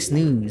take a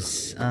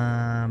snooze.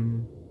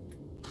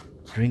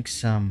 Drink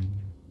some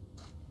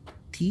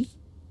tea?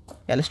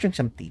 Yeah, let's drink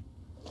some tea.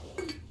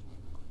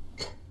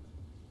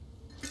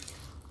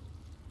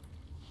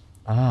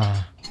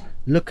 Ah,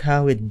 look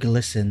how it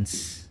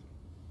glistens.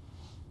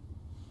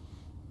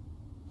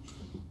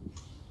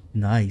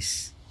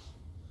 Nice.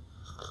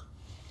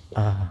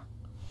 Ah,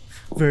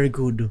 very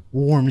good.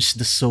 Warms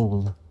the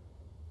soul.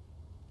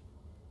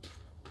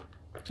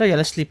 So yeah,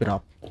 let's sleep it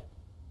up.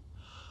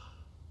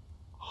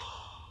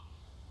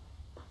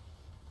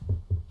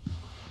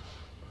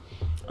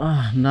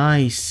 Ah,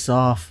 nice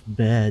soft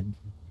bed.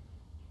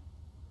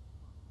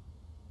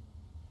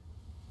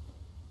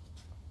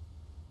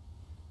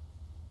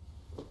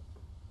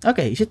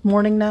 Okay, is it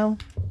morning now?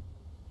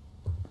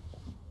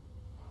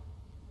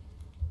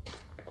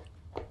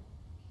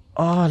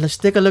 Oh, let's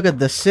take a look at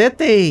the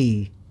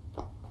city.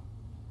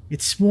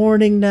 It's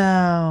morning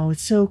now.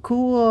 It's so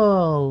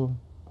cool.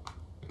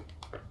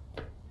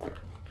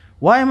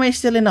 Why am I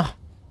still in a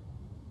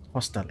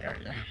hostile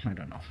area? I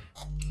don't know.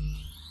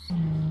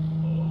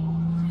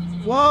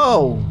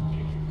 Whoa!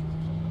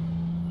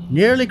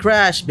 Nearly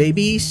crashed,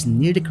 babies.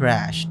 Nearly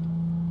crashed.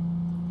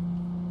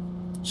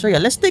 So yeah,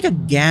 let's take a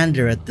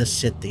gander at the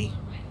city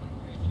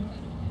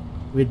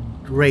with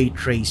ray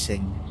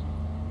tracing.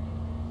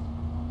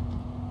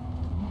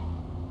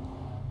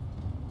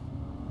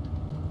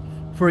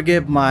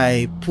 Forgive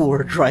my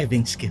poor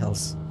driving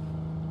skills.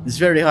 It's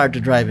very hard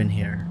to drive in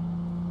here.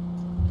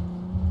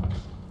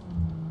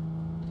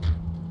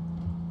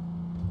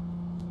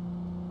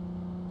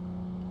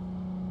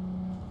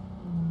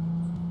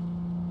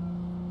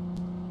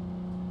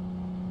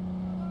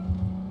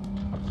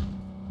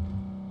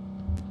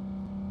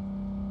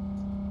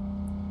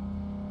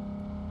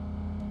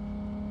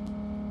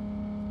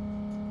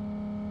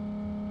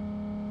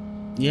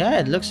 Yeah,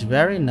 it looks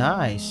very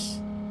nice.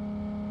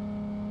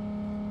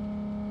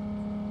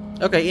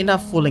 Okay,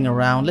 enough fooling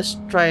around. Let's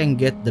try and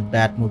get the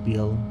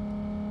Batmobile.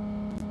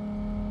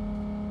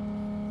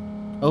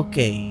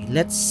 Okay,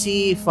 let's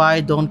see if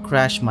I don't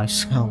crash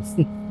myself.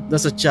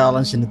 That's a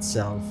challenge in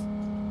itself.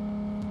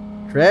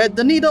 Thread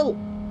the needle!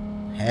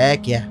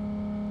 Heck yeah.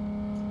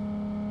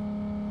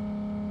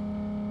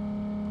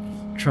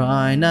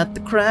 Try not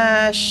to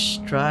crash.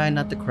 Try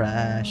not to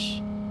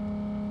crash.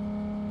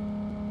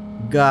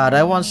 God,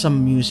 I want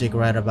some music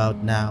right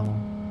about now.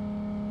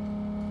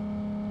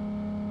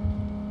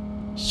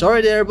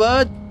 Sorry there,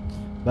 bud,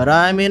 but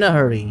I'm in a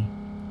hurry.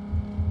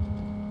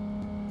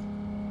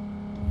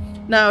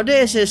 Now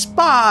this is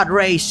pod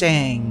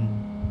racing.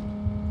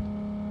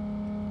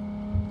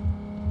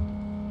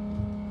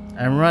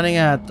 I'm running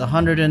at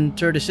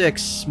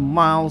 136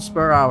 miles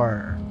per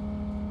hour.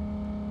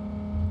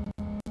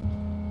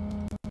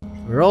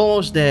 We're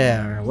almost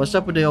there. What's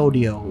up with the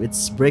audio?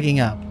 It's breaking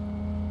up.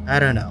 I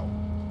don't know.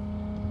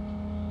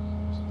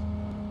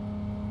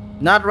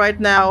 Not right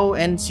now,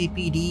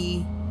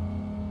 NCPD.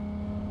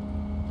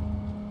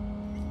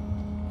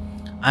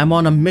 I'm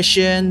on a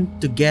mission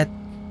to get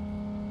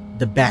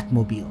the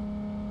Batmobile.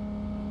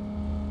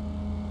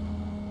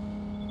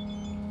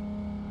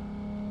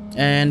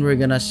 And we're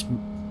gonna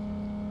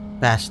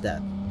pass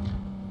that.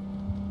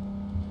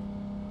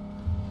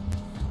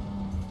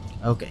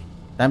 Okay,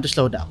 time to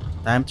slow down.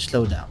 Time to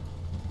slow down.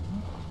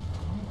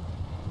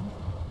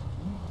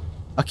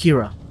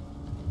 Akira.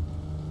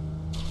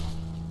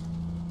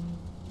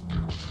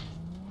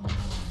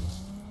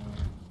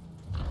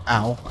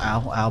 Ow,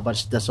 ow, ow,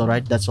 but that's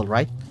alright, that's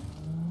alright.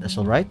 That's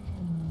alright.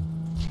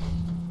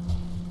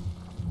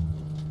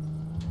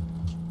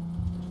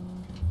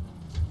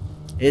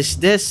 Is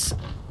this...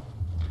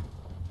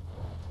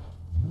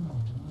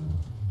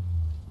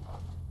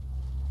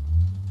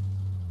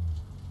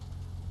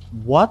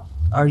 What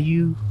are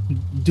you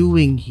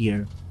doing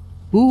here?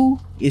 Who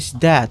is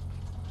that?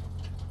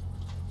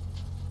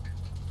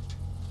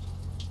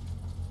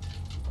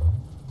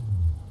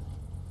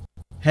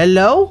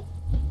 Hello?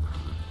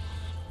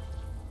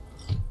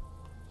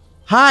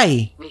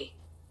 Hi. Me,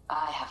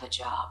 I have a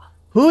job.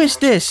 Who is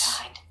Urgent this?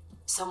 kind.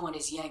 Someone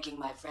is yanking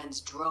my friend's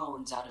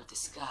drones out of the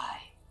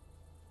sky.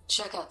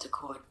 Check out the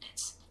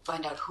coordinates.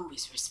 Find out who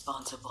is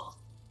responsible.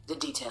 The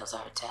details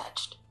are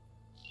attached.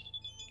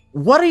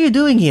 What are you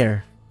doing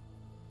here?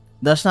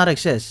 Does not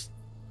exist.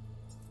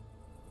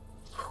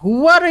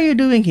 What are you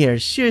doing here?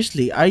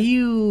 Seriously, are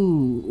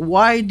you...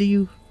 Why do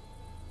you...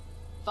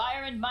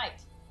 Fire and might.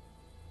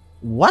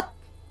 What?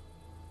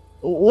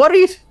 What are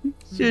you...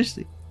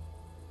 Seriously.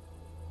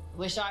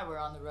 Wish I were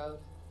on the road.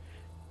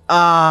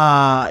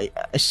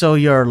 So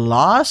you're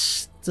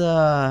lost?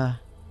 Fire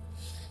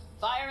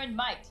and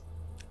might.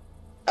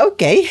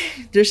 Okay,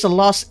 there's a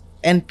lost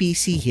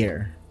NPC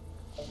here.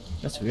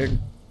 That's weird.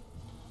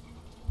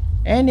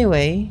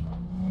 Anyway...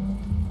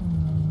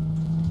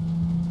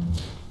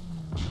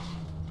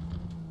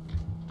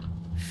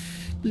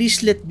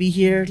 Please let be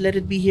here. Let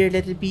it be here.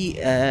 Let it be.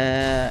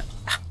 Ow,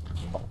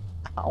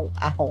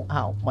 ow,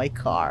 ow. My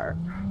car.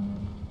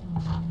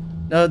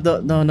 No,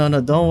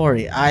 no. Don't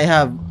worry. I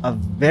have a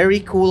very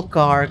cool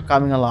car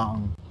coming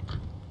along.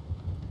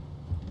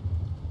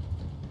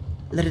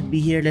 Let it be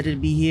here. Let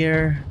it be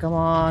here. Come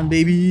on,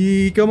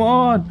 baby. Come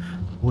on.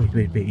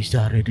 Wait. Is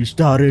that it? Is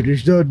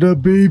that the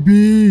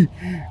baby?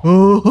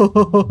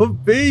 Oh,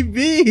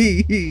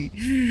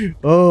 baby.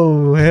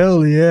 Oh,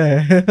 hell yeah.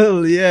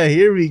 Hell yeah.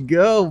 Here we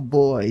go,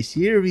 boys.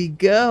 Here we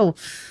go.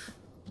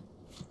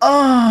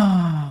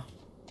 Ah.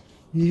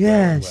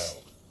 Yes.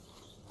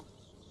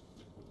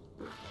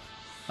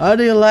 How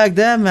do you like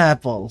them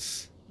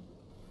apples?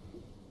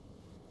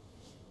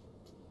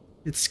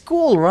 It's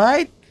cool,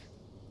 right?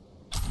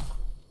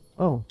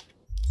 Oh.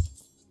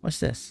 What's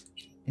this?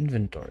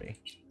 Inventory.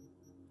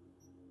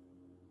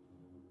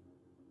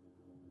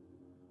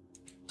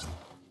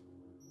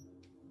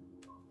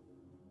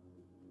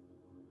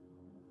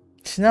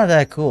 It's not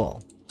that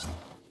cool.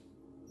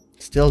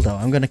 Still though,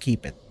 I'm gonna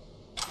keep it.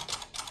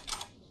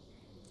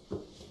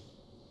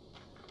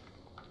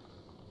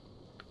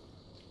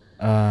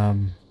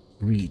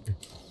 Read.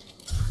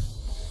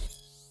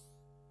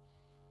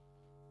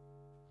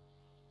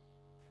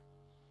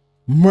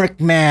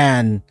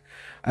 Merkman!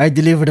 I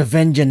deliver the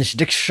vengeance,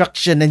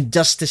 destruction, and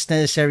justice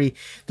necessary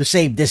to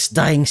save this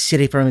dying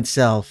city from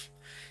itself.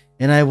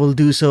 And I will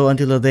do so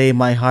until the day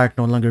my heart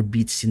no longer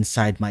beats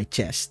inside my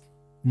chest.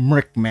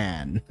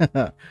 Merkman.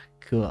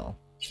 Cool.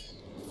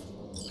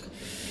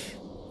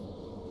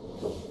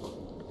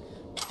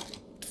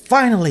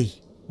 Finally,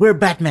 we're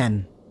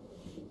Batman.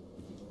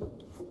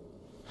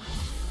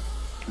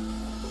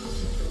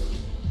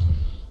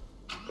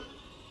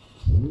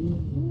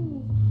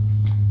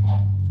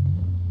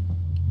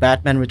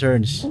 Batman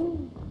Returns.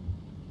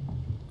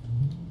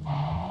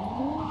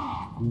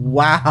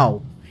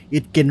 Wow,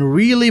 it can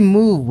really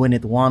move when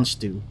it wants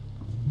to.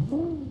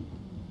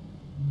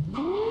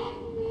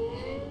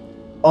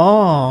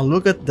 Oh,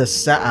 look at the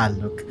sound.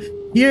 Look.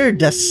 Hear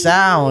the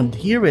sound.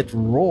 Hear it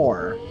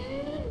roar.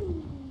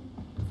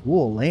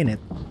 Cool, ain't it?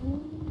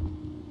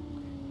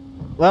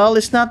 Well,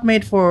 it's not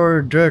made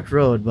for dirt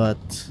road,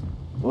 but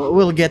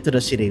we'll get to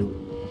the city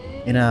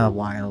in a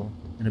while,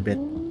 in a bit.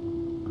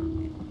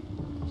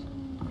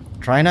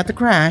 Try not to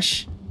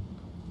crash.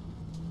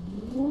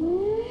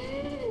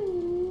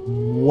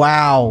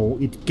 Wow,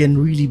 it can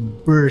really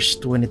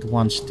burst when it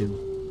wants to.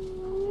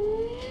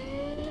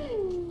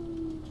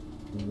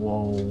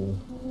 Whoa.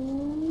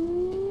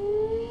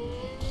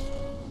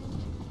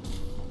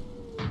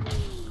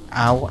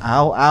 Ow,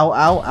 ow, ow, ow,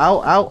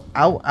 ow, ow,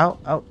 ow, ow,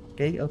 ow.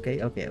 Okay.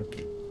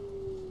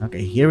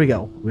 Okay, here we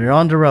go. We're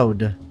on the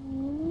road.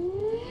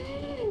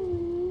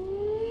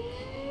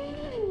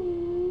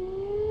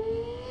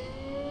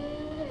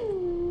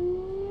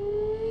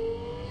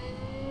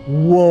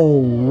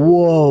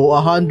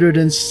 Whoa,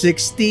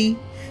 160,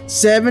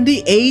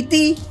 70,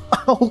 80?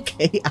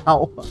 Okay,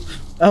 ow.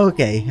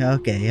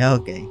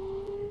 Okay.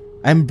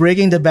 I'm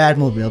breaking the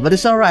Batmobile, but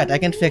it's alright, I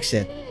can fix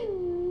it.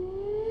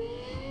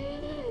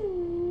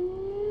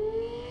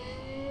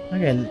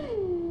 Okay,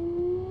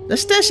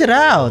 let's test it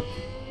out.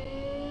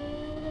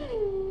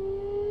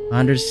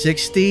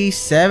 160,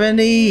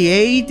 70,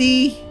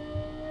 80,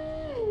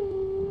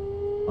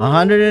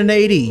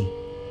 180,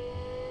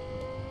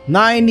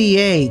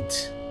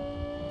 98,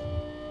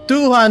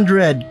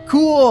 200.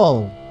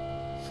 Cool.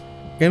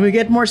 Can we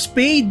get more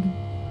speed?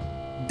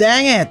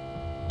 Dang it.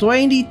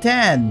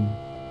 2010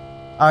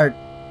 or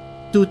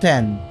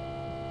 210.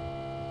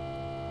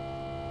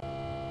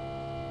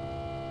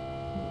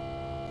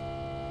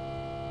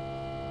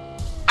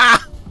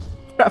 Ah!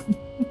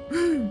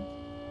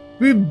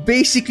 We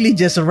basically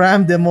just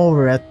rammed them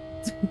over at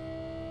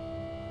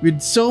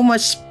with so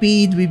much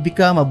speed we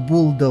become a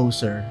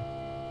bulldozer.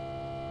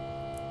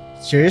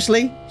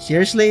 Seriously?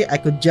 Seriously? I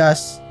could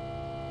just...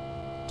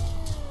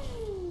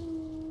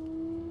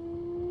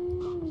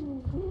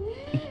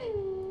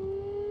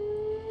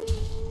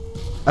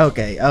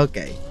 Okay.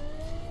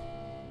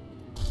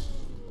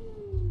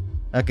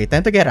 Okay,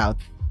 time to get out.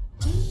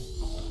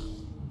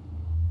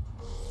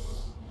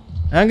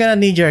 I'm gonna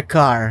need your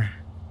car.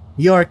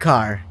 Your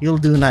car. You'll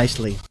do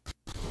nicely.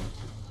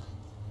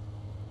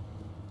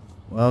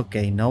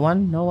 Okay, no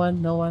one.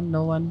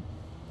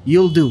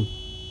 You'll do.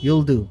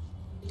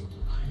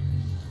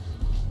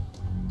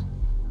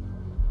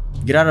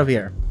 Get out of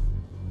here.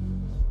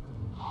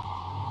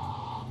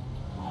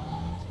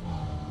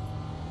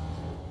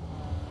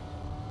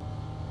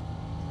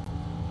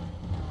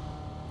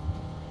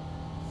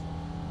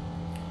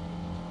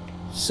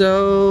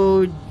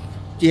 So,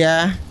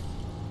 yeah.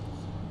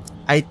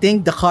 I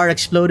think the car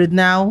exploded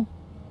now.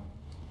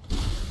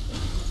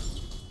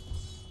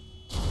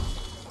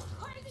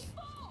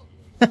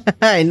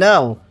 I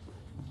know.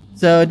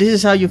 So this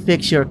is how you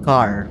fix your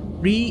car.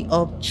 Free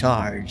of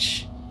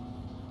charge.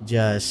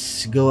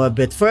 Just go a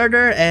bit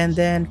further and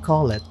then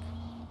call it.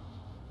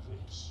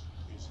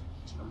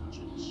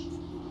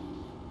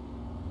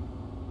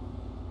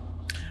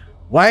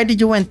 Why did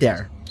you went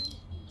there?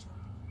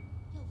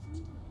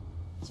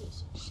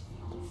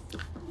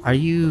 Are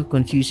you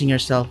confusing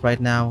yourself right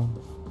now?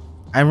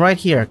 I'm right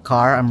here,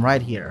 car. I'm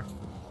right here.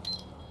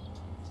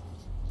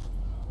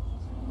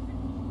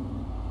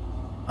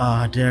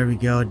 Ah, there we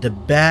go. The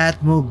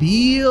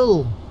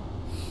Batmobile.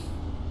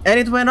 And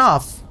it went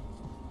off.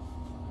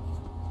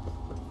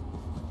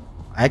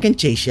 I can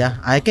chase ya.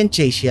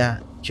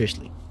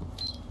 Seriously.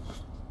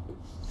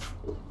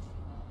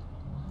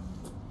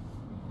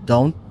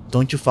 Don't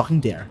you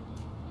fucking dare.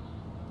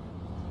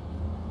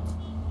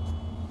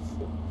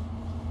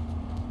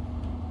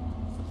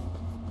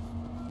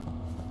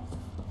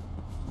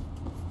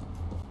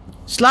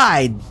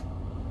 Slide.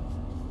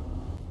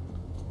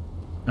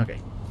 Okay,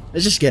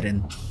 let's just get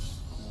in.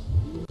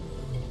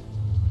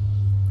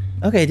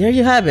 Okay, there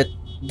you have it.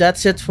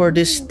 That's it for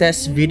this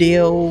test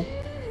video.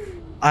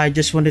 I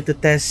just wanted to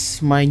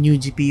test my new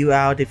GPU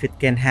out if it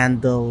can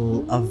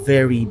handle a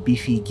very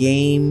beefy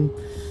game.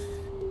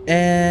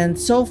 And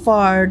so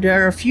far,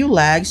 there are a few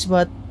lags,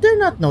 but they're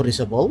not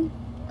noticeable.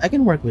 I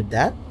can work with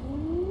that.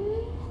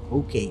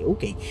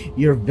 Okay.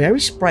 You're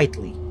very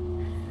sprightly.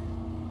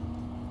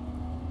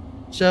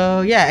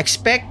 So yeah,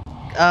 expect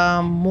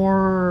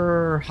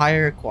more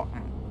higher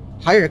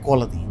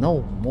quality.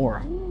 No,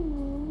 more.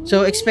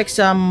 So expect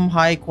some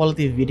high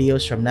quality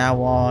videos from now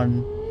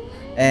on,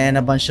 and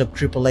a bunch of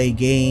AAA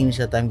games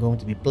that I'm going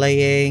to be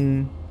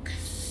playing.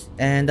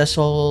 And that's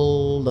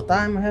all the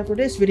time I have for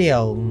this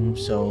video.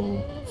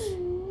 So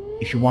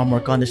if you want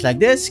more contents like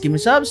this, give me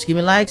subs, give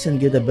me likes,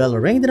 and give the bell a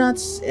ring the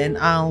nuts. And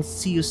I'll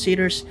see you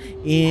sitters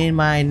in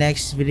my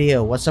next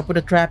video. What's up with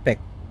the traffic?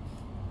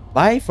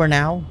 Bye for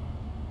now.